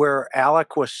where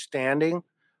Alec was standing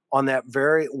on that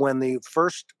when the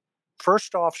first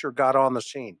officer got on the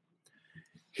scene?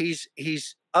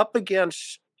 He's up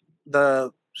against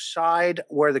the side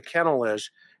where the kennel is,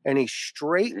 and he's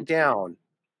straight down.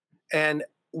 And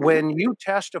when you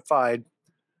testified,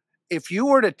 if you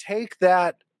were to take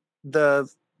the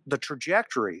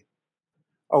trajectory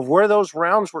of where those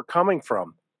rounds were coming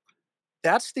from,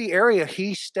 that's the area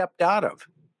he stepped out of.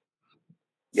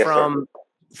 Yes,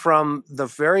 from the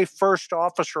very first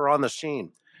officer on the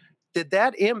scene.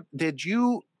 Did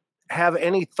you have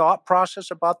any thought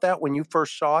process about that when you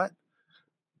first saw it?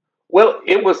 Well,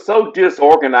 it was so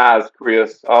disorganized,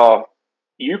 Chris.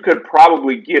 You could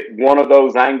probably get one of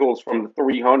those angles from the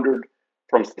 300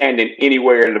 from standing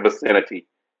anywhere in the vicinity.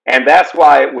 And that's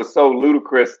why it was so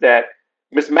ludicrous that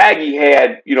Miss Maggie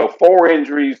had, 4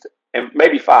 injuries and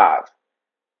maybe 5,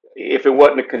 if it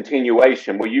wasn't a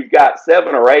continuation. Well, you've got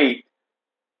 7 or 8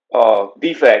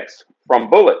 defects from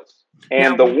bullets.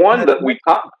 And now, the one that we...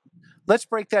 Let's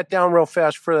break that down real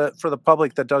fast for the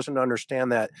public that doesn't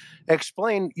understand that.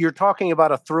 Explain, you're talking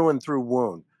about a through and through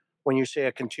wound when you say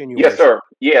a continuation. Yes, sir.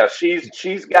 Yeah,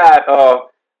 she's got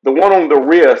the one on the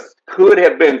wrist could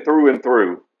have been through and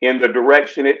through in the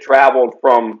direction it traveled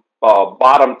from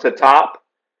bottom to top.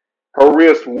 Her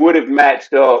wrist would have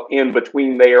matched up in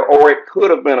between there, or it could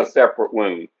have been a separate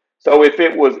wound. So if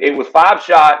it was 5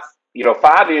 shots,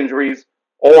 5 injuries,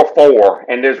 or 4,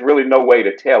 and there's really no way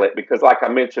to tell it because, like I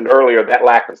mentioned earlier, that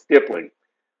lack of stippling.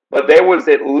 But there was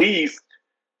at least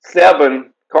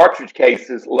 7 cartridge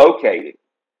cases located.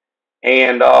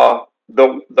 And the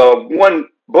one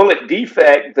bullet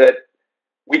defect that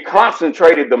we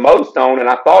concentrated the most on, and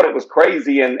I thought it was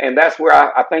crazy, and that's where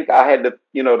I think I had to,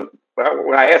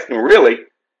 when I asked him really,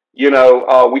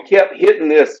 we kept hitting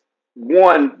this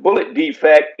one bullet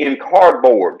defect in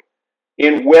cardboard,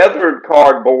 in weathered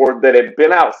cardboard that had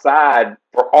been outside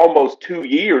for almost 2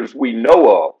 years, we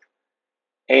know of.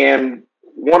 And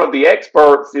one of the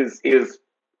experts is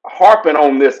harping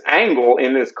on this angle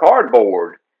in this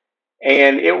cardboard.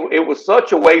 And it was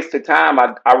such a waste of time.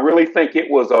 I really think it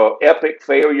was a epic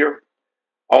failure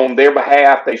on their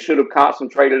behalf. They should have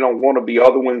concentrated on one of the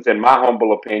other ones, in my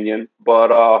humble opinion.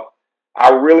 But I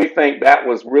really think that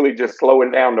was really just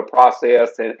slowing down the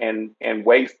process and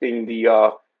wasting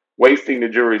the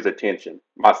jury's attention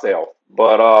myself.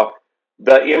 But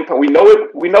we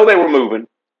know they were moving.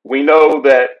 We know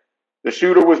that the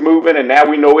shooter was moving, and now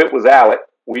we know it was Alex.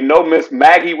 We know Miss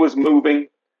Maggie was moving.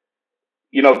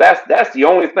 You know, that's the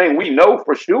only thing we know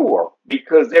for sure,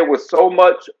 because there was so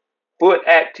much foot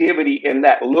activity in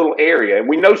that little area. And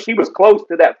we know she was close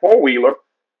to that four-wheeler,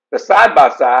 the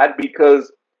side-by-side,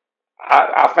 because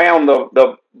I found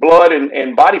the blood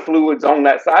and body fluids on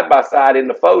that side-by-side in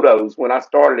the photos when I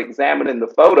started examining the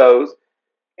photos.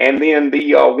 And then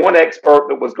the one expert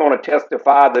that was going to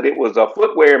testify that it was a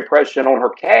footwear impression on her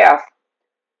calf,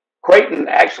 Creighton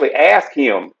actually asked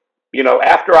him, you know,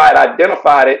 after I had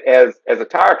identified it as a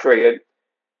tire tread,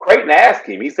 Creighton asked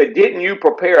him, he said, "Didn't you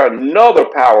prepare another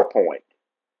PowerPoint?"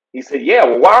 He said, "Yeah,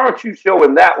 well, why aren't you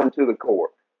showing that one to the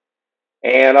court?"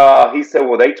 And he said,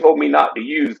 "Well, they told me not to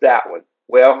use that one."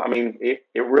 Well, I mean, it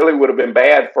really would have been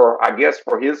bad for, I guess,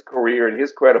 for his career and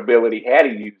his credibility had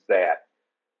he used that.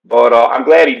 But I'm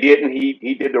glad he didn't.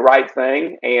 He did the right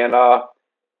thing. And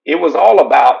it was all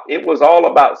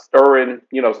about stirring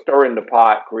the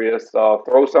pot, Chris.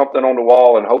 Throw something on the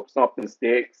wall and hope something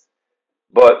sticks.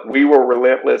 But we were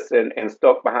relentless and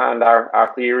stuck behind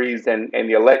our theories, and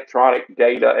the electronic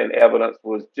data and evidence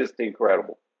was just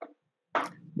incredible.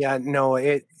 Yeah, no,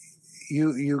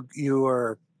 you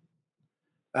are.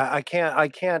 I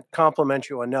can't compliment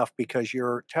you enough, because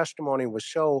your testimony was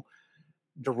so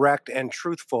direct and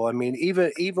truthful. I mean,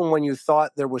 even when you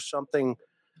thought there was something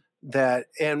that,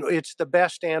 and it's the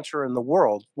best answer in the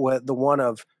world, the one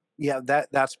of, yeah,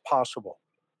 that's possible,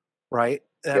 right?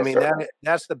 I Yes, mean, sir.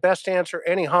 that's the best answer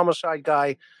any homicide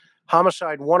guy,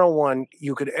 homicide 101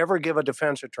 you could ever give a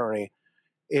defense attorney,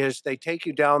 is they take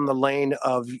you down the lane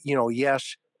of,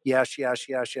 yes, yes, yes,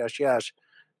 yes, yes, yes.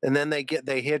 And then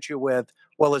they hit you with,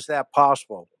 well, is that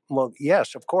possible? Well,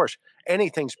 yes, of course,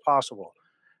 anything's possible.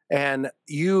 And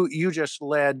you just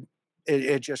led,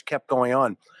 it just kept going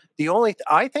on.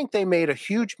 I think they made a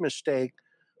huge mistake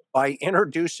by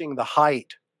introducing the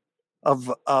height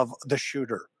of the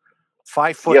shooter,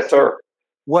 5'2". Yes, sir.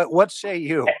 What say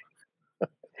you?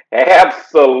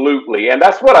 Absolutely. And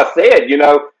that's what I said. You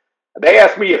know, they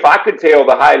asked me if I could tell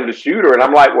the height of the shooter. And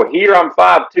I'm like, well, here I'm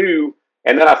 5'2".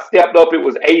 And then I stepped up. It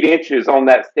was 8 inches on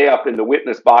that step in the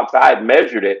witness box. I had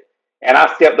measured it. And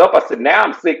I stepped up. I said, now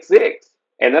I'm 6'6".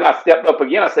 And then I stepped up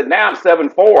again. I said, now I'm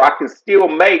 7'4". I can still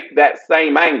make that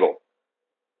same angle.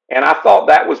 And I thought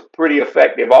that was pretty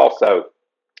effective also.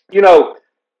 You know,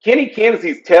 Kenny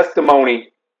Kinsey's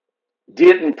testimony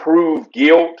didn't prove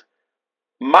guilt.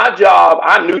 My job,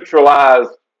 I neutralize,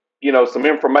 some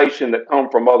information that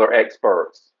come from other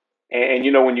experts. And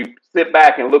when you sit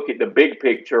back and look at the big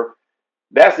picture,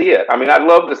 that's it. I mean, I'd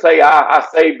love to say I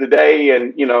saved the day,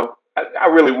 and, I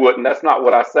really wouldn't. That's not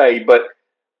what I say, but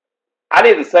I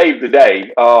didn't save the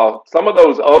day. Some of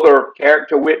those other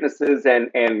character witnesses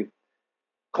and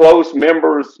close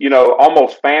members,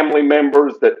 almost family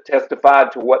members that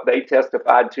testified to what they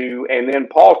testified to, and then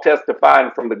Paul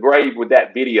testifying from the grave with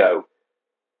that video.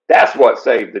 That's what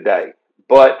saved the day.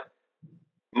 But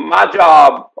my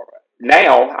job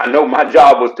now, I know my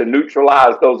job was to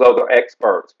neutralize those other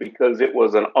experts, because it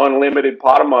was an unlimited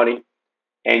pot of money,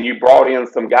 and you brought in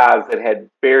some guys that had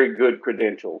very good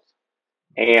credentials.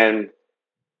 And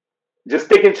just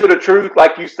sticking to the truth,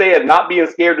 like you said, not being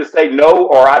scared to say no,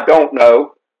 or I don't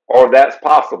know, or that's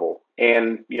possible.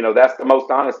 And, that's the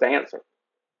most honest answer.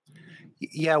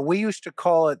 Yeah, we used to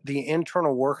call it the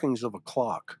internal workings of a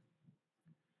clock.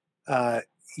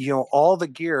 All the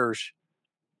gears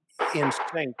in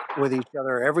sync with each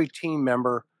other. Every team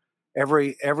member,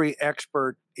 every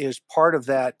expert is part of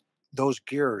those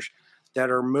gears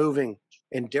that are moving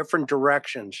in different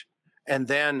directions, and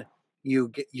then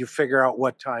you figure out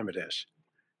what time it is.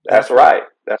 That's right.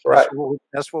 That's right.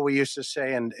 That's what we used to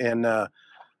say in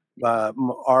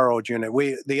our old unit.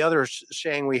 The other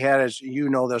saying we had is,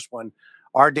 this one: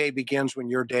 our day begins when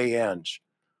your day ends.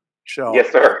 So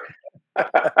yes, sir.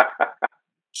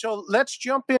 So let's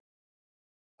jump in.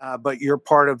 But you're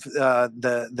part of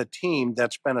the team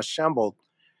that's been assembled.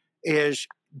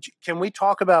 Can we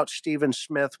talk about Stephen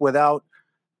Smith without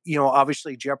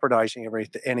obviously jeopardizing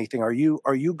anything. Are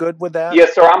you good with that?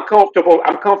 Yes, sir. I'm comfortable.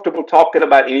 I'm comfortable talking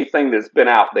about anything that's been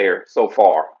out there so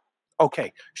far.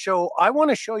 Okay, so I want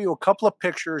to show you a couple of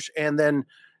pictures and then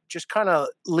just kind of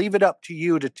leave it up to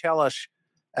you to tell us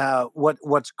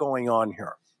what's going on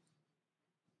here.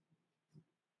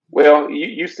 Well,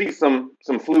 you see some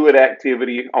fluid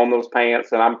activity on those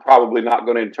pants, and I'm probably not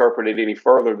going to interpret it any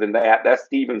further than that. That's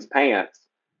Stephen's pants,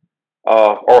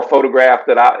 or a photograph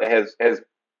that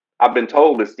I've been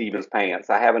told is Stephen's pants.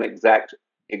 I haven't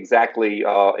exactly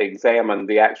examined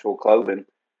the actual clothing,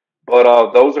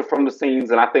 but those are from the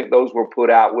scenes, and I think those were put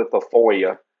out with a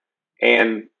FOIA.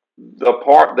 And the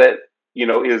part that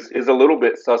is a little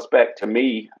bit suspect to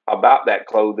me about that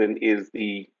clothing is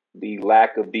the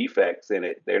lack of defects in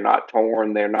it. They're not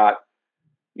torn. They're not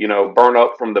burn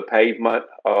up from the pavement.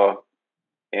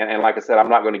 And like I said, I'm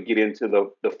not going to get into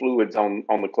the fluids on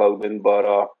the clothing,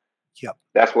 but Yep.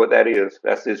 that's what that is.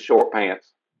 That's his short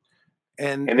pants.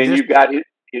 And then you've got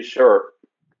his shirt.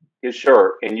 His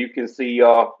shirt, and you can see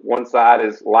one side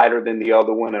is lighter than the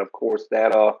other one, and of course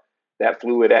that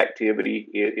fluid activity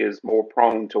is more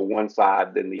prone to one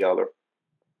side than the other.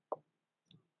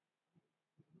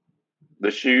 The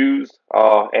shoes,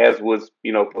 as was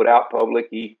put out public,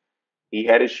 he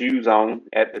had his shoes on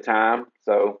at the time,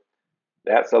 so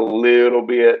that's a little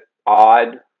bit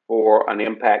odd for an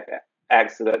impact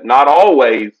accident. Not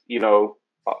always,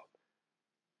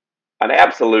 an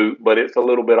absolute, but it's a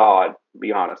little bit odd, to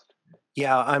be honest.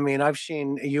 Yeah, I mean,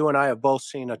 you and I have both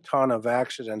seen a ton of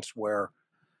accidents where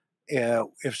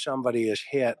if somebody is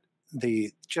hit,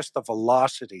 just the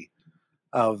velocity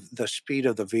of the speed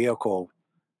of the vehicle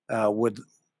would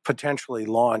potentially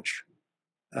launch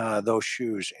those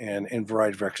shoes in a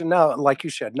variety of directions. Now, like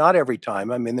you said, not every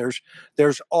time. I mean,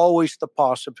 there's always the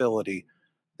possibility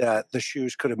that the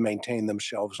shoes could have maintained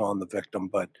themselves on the victim,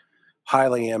 but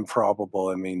highly improbable.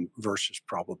 I mean, versus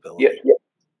probability.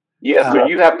 Yeah. So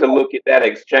you have to look at that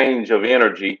exchange of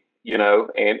energy,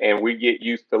 and we get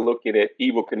used to looking at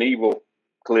Evel Knievel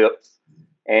clips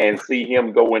and see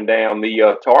him going down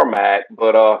the tarmac.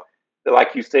 But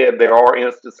like you said, there are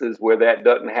instances where that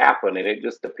doesn't happen, and it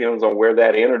just depends on where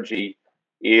that energy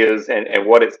is and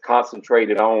what it's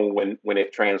concentrated on when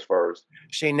it transfers.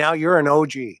 See, now you're an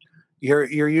OG.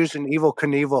 You're using Evel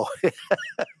Knievel.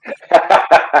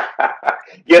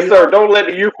 Yes, sir. Don't let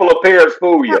the youthful appearance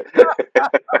fool you.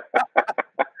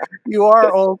 You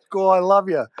are old school. I love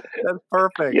you. That's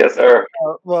perfect. Yes, sir.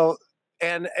 Well,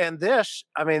 and this,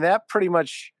 I mean, that pretty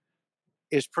much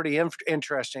is pretty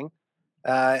interesting.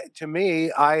 To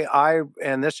me,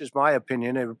 and this is my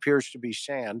opinion, it appears to be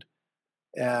sand.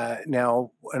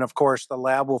 Now, and of course, the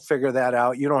lab will figure that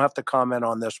out. You don't have to comment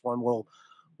on this one. We'll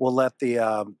let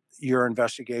your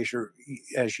investigation,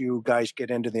 as you guys get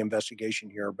into the investigation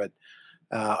here. But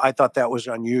I thought that was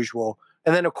unusual.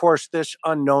 And then, of course, this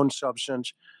unknown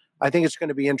substance. I think it's going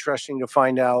to be interesting to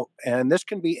find out. And this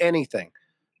can be anything.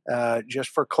 Just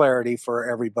for clarity for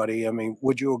everybody. I mean,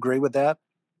 would you agree with that?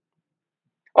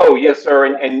 Oh, yes,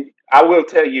 sir. And I will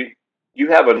tell you,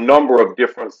 you have a number of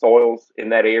different soils in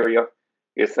that area.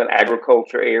 It's an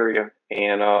agriculture area.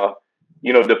 And,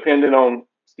 depending on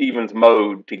Stephen's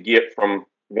mode to get from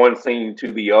one scene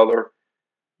to the other,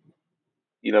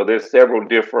 there's several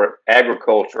different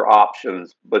agriculture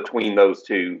options between those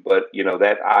two. But,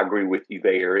 that I agree with you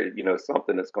there,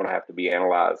 something that's going to have to be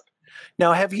analyzed.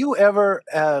 Now, have you ever,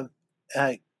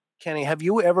 Kenny, have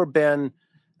you ever been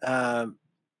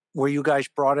where you guys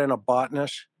brought in a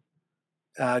botanist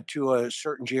to a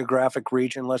certain geographic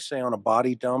region, let's say on a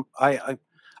body dump?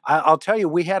 I'll tell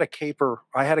you, I had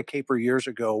a caper years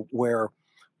ago where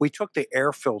we took the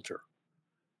air filter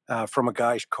from a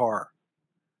guy's car.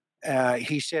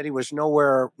 He said he was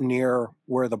nowhere near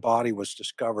where the body was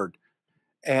discovered.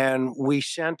 And we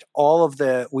sent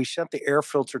the air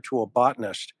filter to a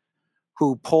botanist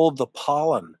who pulled the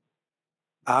pollen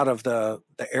out of the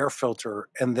air filter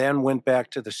and then went back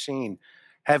to the scene.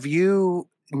 Do you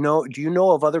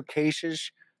know of other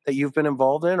cases that you've been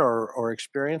involved in or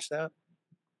experienced that?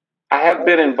 I have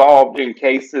been involved in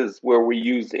cases where we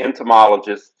used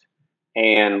entomologists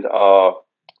and not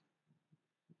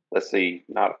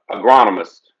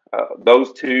agronomists.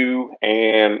 Those two,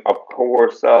 and of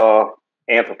course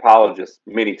anthropologists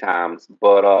many times.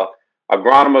 But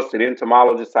agronomists and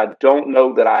entomologists, I don't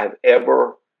know that I have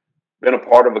ever been a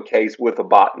part of a case with a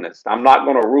botanist. I'm not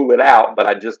going to rule it out, but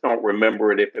I just don't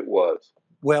remember it if it was.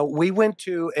 Well, we went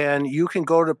to, and you can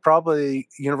go to probably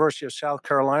University of South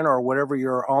Carolina or whatever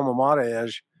your alma mater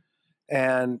is,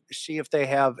 and see if they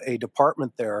have a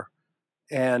department there,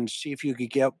 and see if you could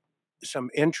get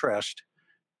some interest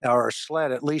or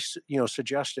SLED, at least,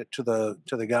 suggest it to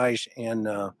the guys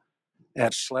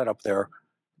at SLED up there,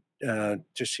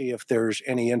 to see if there's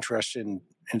any interest in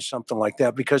something like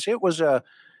that, because it was a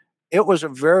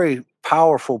very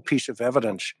powerful piece of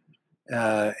evidence,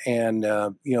 and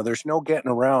there's no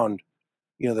getting around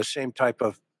the same type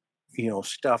of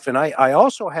stuff. And I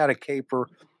also had a caper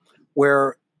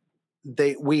where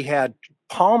we had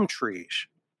palm trees,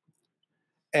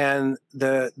 and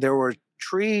there were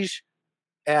trees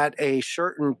at a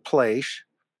certain place,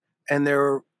 and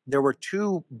there were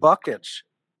 2 buckets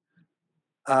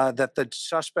that the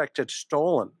suspect had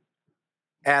stolen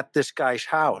at this guy's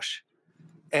house,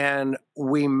 and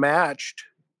we matched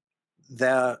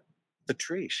the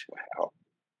trees.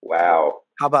 Wow.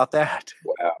 How about that?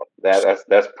 Wow.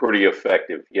 That's pretty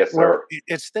effective. Yes, sir.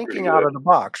 It's thinking out of the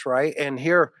box, right? And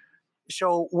here,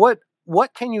 so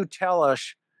what can you tell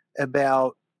us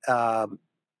about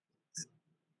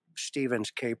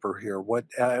Stephen's caper here?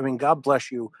 God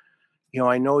bless you.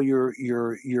 I know you're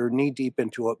knee deep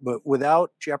into it, but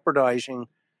without jeopardizing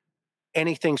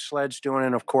anything SLED's doing,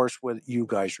 and of course what you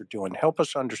guys are doing, help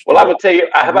us understand. Well, I'm gonna tell you.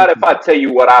 How about if I tell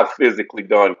you what I've physically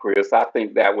done, Chris? I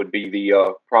think that would be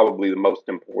the probably the most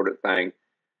important thing.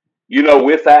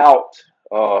 Without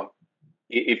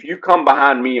if you come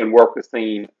behind me and work a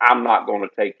scene, I'm not going to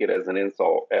take it as an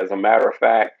insult. As a matter of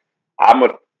fact, I'm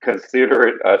gonna consider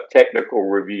it a technical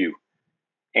review.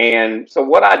 And so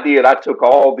what I did, I took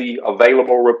all the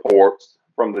available reports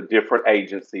from the different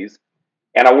agencies,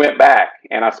 and I went back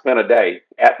and I spent a day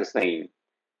at the scene.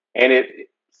 And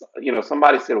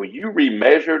somebody said, well, you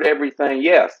remeasured everything?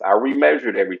 Yes, I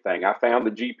remeasured everything. I found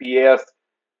the GPS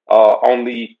on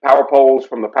the power poles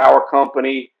from the power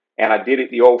company, and I did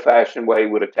it the old-fashioned way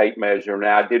with a tape measure.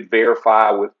 Now, I did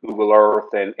verify with Google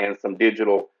Earth and some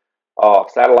digital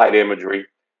satellite imagery.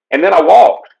 And then I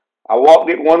walked. I walked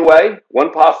it one way,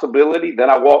 one possibility. Then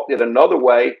I walked it another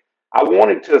way. I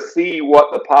wanted to see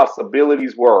what the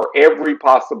possibilities were, every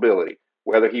possibility,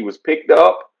 whether he was picked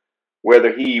up,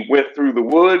 whether he went through the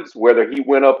woods, whether he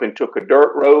went up and took a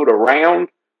dirt road around,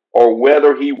 or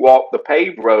whether he walked the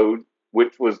paved road,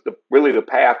 which was really the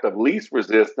path of least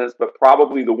resistance, but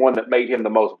probably the one that made him the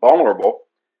most vulnerable.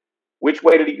 Which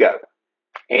way did he go?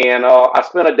 And I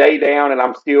spent a day down, and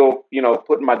I'm still,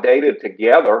 putting my data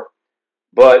together.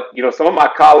 But, some of my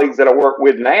colleagues that I work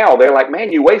with now, they're like,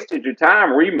 man, you wasted your time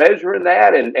remeasuring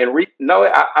that. No,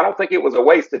 I don't think it was a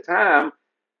waste of time.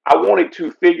 I wanted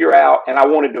to figure out, and I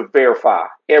wanted to verify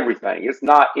everything. It's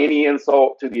not any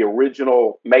insult to the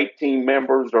original MATE team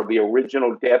members or the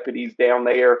original deputies down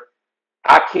there.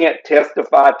 I can't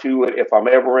testify to it if I'm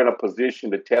ever in a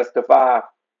position to testify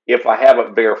if I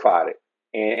haven't verified it.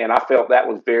 And I felt that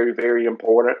was very, very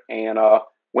important. And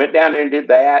went down there and did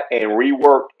that and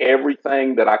reworked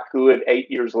everything that I could 8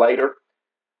 years later.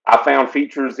 I found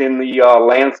features in the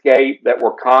landscape that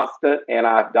were constant, and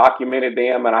I documented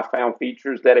them, and I found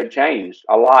features that had changed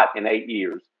a lot in 8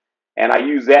 years. And I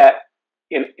used that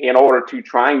in order to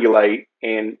triangulate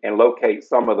and locate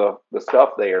some of the stuff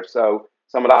there. So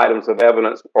some of the items of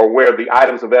evidence, or where the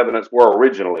items of evidence were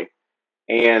originally.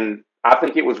 And I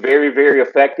think it was very, very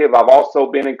effective. I've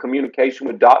also been in communication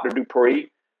with Dr. Dupree,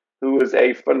 who is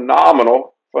a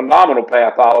phenomenal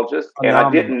pathologist. Phenomenal. And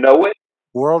I didn't know it.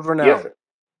 World renowned. Yes, sir.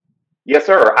 Yes,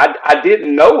 sir. I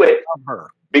didn't know it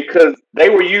because they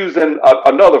were using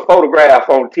another photograph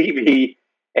on TV.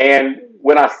 And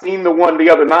when I seen the one the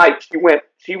other night,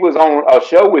 she was on a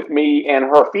show with me, and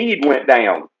her feed went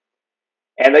down.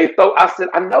 And I said,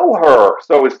 I know her.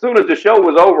 So as soon as the show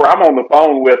was over, I'm on the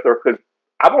phone with her, because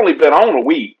I've only been on a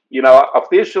week.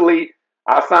 Officially,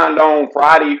 I signed on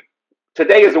Friday.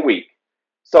 Today is a week.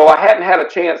 So I hadn't had a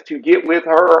chance to get with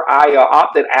her. I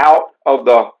opted out of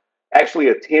actually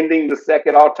attending the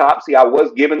second autopsy. I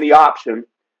was given the option,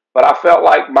 but I felt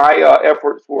like my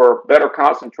efforts were better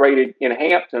concentrated in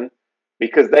Hampton,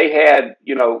 because they had,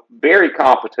 very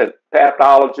competent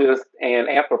pathologists and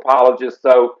anthropologists.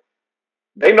 So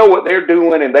they know what they're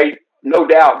doing, and they no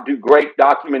doubt do great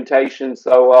documentation.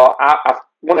 So I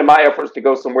wanted my efforts to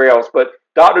go somewhere else. But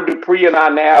Dr. Dupree and I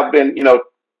now have been,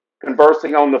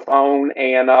 conversing on the phone,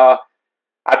 and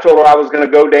I told her I was going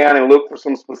to go down and look for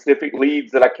some specific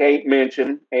leads that I can't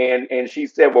mention. And she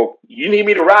said, well, you need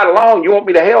me to ride along? You want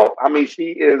me to help? I mean,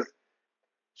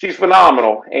 she's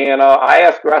phenomenal. And I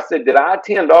asked her, I said, did I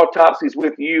attend autopsies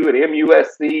with you at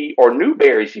MUSC or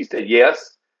Newberry? She said,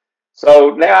 yes.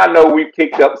 So now I know we've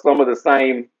kicked up some of the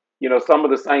same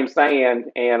sand,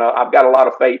 and I've got a lot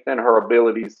of faith in her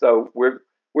abilities. So we're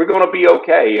going to be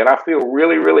okay. And I feel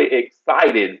really, really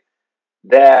excited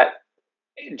that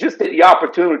just the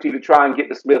opportunity to try and get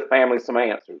the Smith family some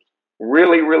answers.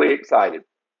 Really, really excited.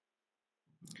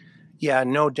 Yeah,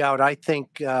 no doubt. I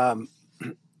think, you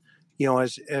know,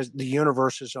 as the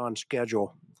universe is on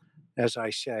schedule, as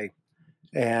I say,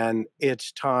 and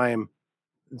it's time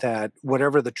that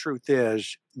whatever the truth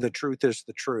is the truth.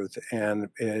 And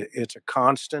it's a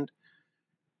constant.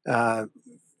 As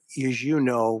you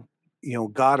know,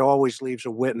 God always leaves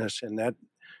a witness, and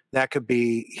that could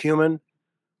be human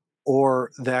or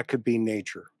that could be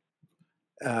nature.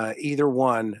 Either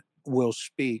one will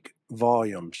speak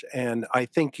volumes. And I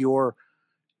think your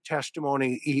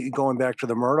testimony, going back to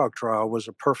the Murdaugh trial, was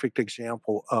a perfect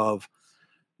example of,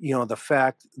 you know,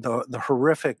 the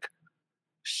horrific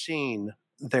scene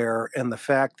there, and the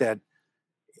fact that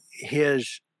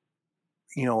his,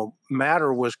 you know,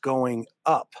 matter was going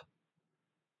up,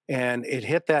 and it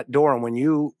hit that door. And when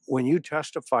you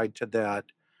testified to that,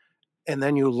 and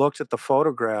then you looked at the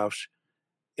photographs,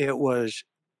 it was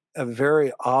a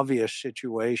very obvious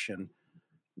situation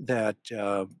that,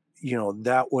 you know,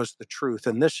 that was the truth.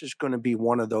 And this is going to be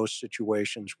one of those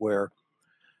situations where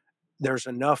there's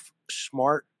enough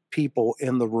smart people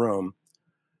in the room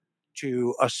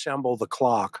to assemble the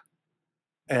clock,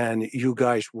 and you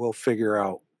guys will figure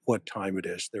out what time it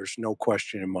is. There's no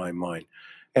question in my mind.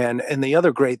 And the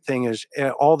other great thing is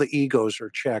all the egos are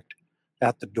checked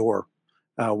at the door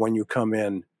when you come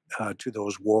in to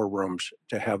those war rooms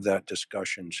to have that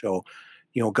discussion. So,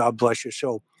 you know, God bless you.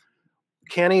 So,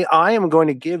 Kenny, I am going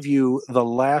to give you the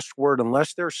last word,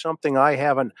 unless there's something I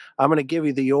haven't. I'm going to give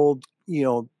you the old, you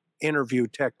know, interview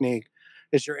technique.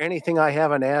 Is there anything I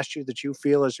haven't asked you that you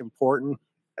feel is important?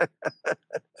 No,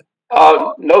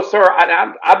 sir.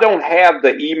 I don't have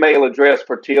the email address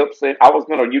for tips. And I was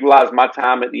going to utilize my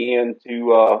time at the end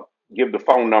to give the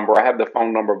phone number. I have the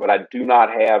phone number, but I do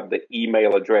not have the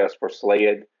email address for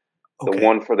SLED, the Okay.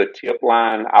 one for the tip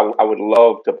line. I would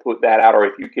love to put that out, or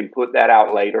if you can put that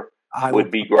out later,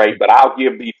 would be great. But I'll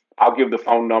give the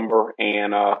phone number,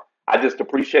 and I just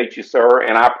appreciate you, sir,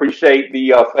 and I appreciate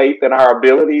the faith in our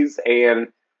abilities,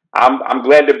 and I'm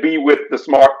glad to be with the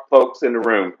smart folks in the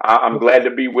room. I'm glad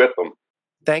to be with them.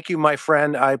 Thank you, my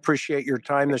friend. I appreciate your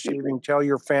time this evening. Tell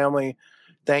your family,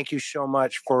 thank you so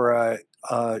much for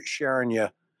sharing you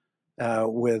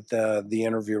with the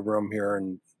interview room here.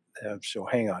 And so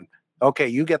hang on. Okay,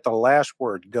 you get the last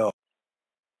word. Go.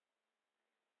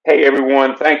 Hey,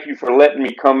 everyone. Thank you for letting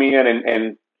me come in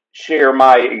and share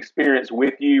my experience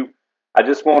with you. I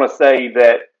just want to say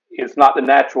that it's not the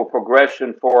natural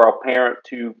progression for a parent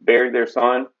to bury their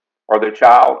son or their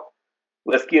child.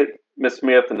 Let's get Miss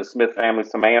Smith and the Smith family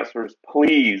some answers.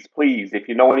 Please, please, if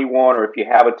you know anyone or if you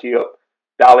have a tip,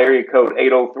 dial area code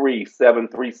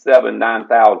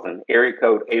 803-737-9000, area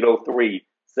code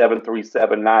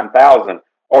 803-737-9000,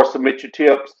 or submit your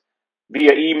tips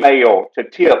via email to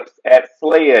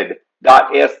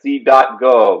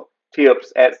tips@sled.sc.gov,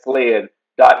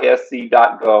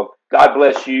 tips@sled.sc.gov. God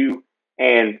bless you,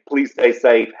 and please stay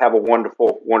safe. Have a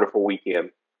wonderful, wonderful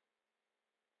weekend.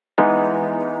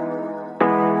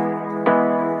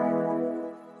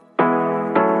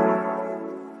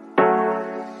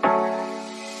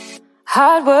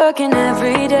 Hard working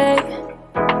every day,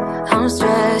 I'm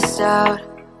stressed out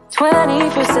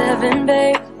 24/7,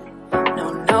 babe.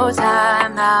 No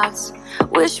timeouts,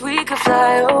 wish we could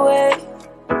fly away.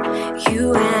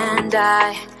 You and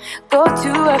I go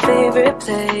to our favorite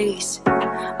place.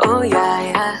 Oh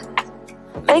yeah,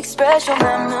 make special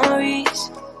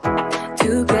memories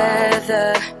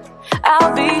together.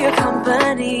 I'll be your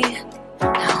company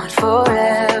now and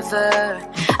forever.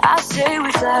 I say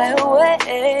we fly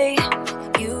away,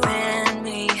 you and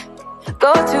me,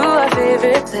 go to our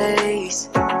favorite place.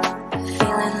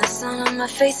 Feeling the sun on my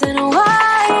face in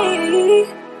Hawaii.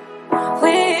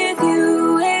 With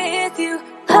you,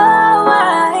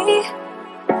 Hawaii.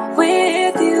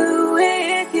 With you,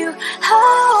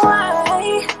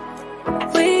 Hawaii.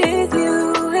 With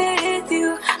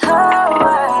you,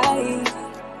 Hawaii.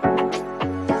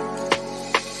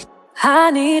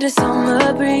 I need a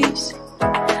summer breeze,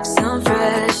 some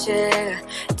fresh air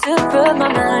to put my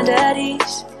mind at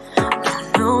ease.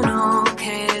 No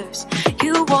cares.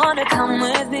 You wanna come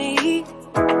with me?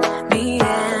 Me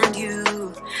and you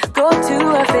go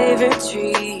to our favorite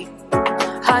tree.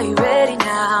 Are you ready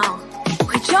now?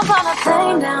 We jump on a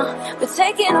plane now. We're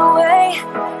taking away.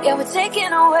 Yeah, we're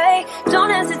taking away. Don't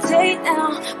hesitate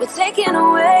now. We're taking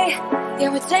away. Yeah,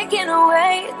 we're taking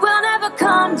away. We'll never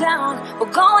come down.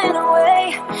 We're going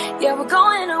away. Yeah, we're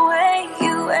going away.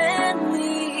 You and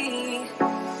me.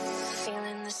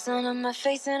 Feeling the sun on my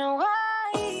face in a while.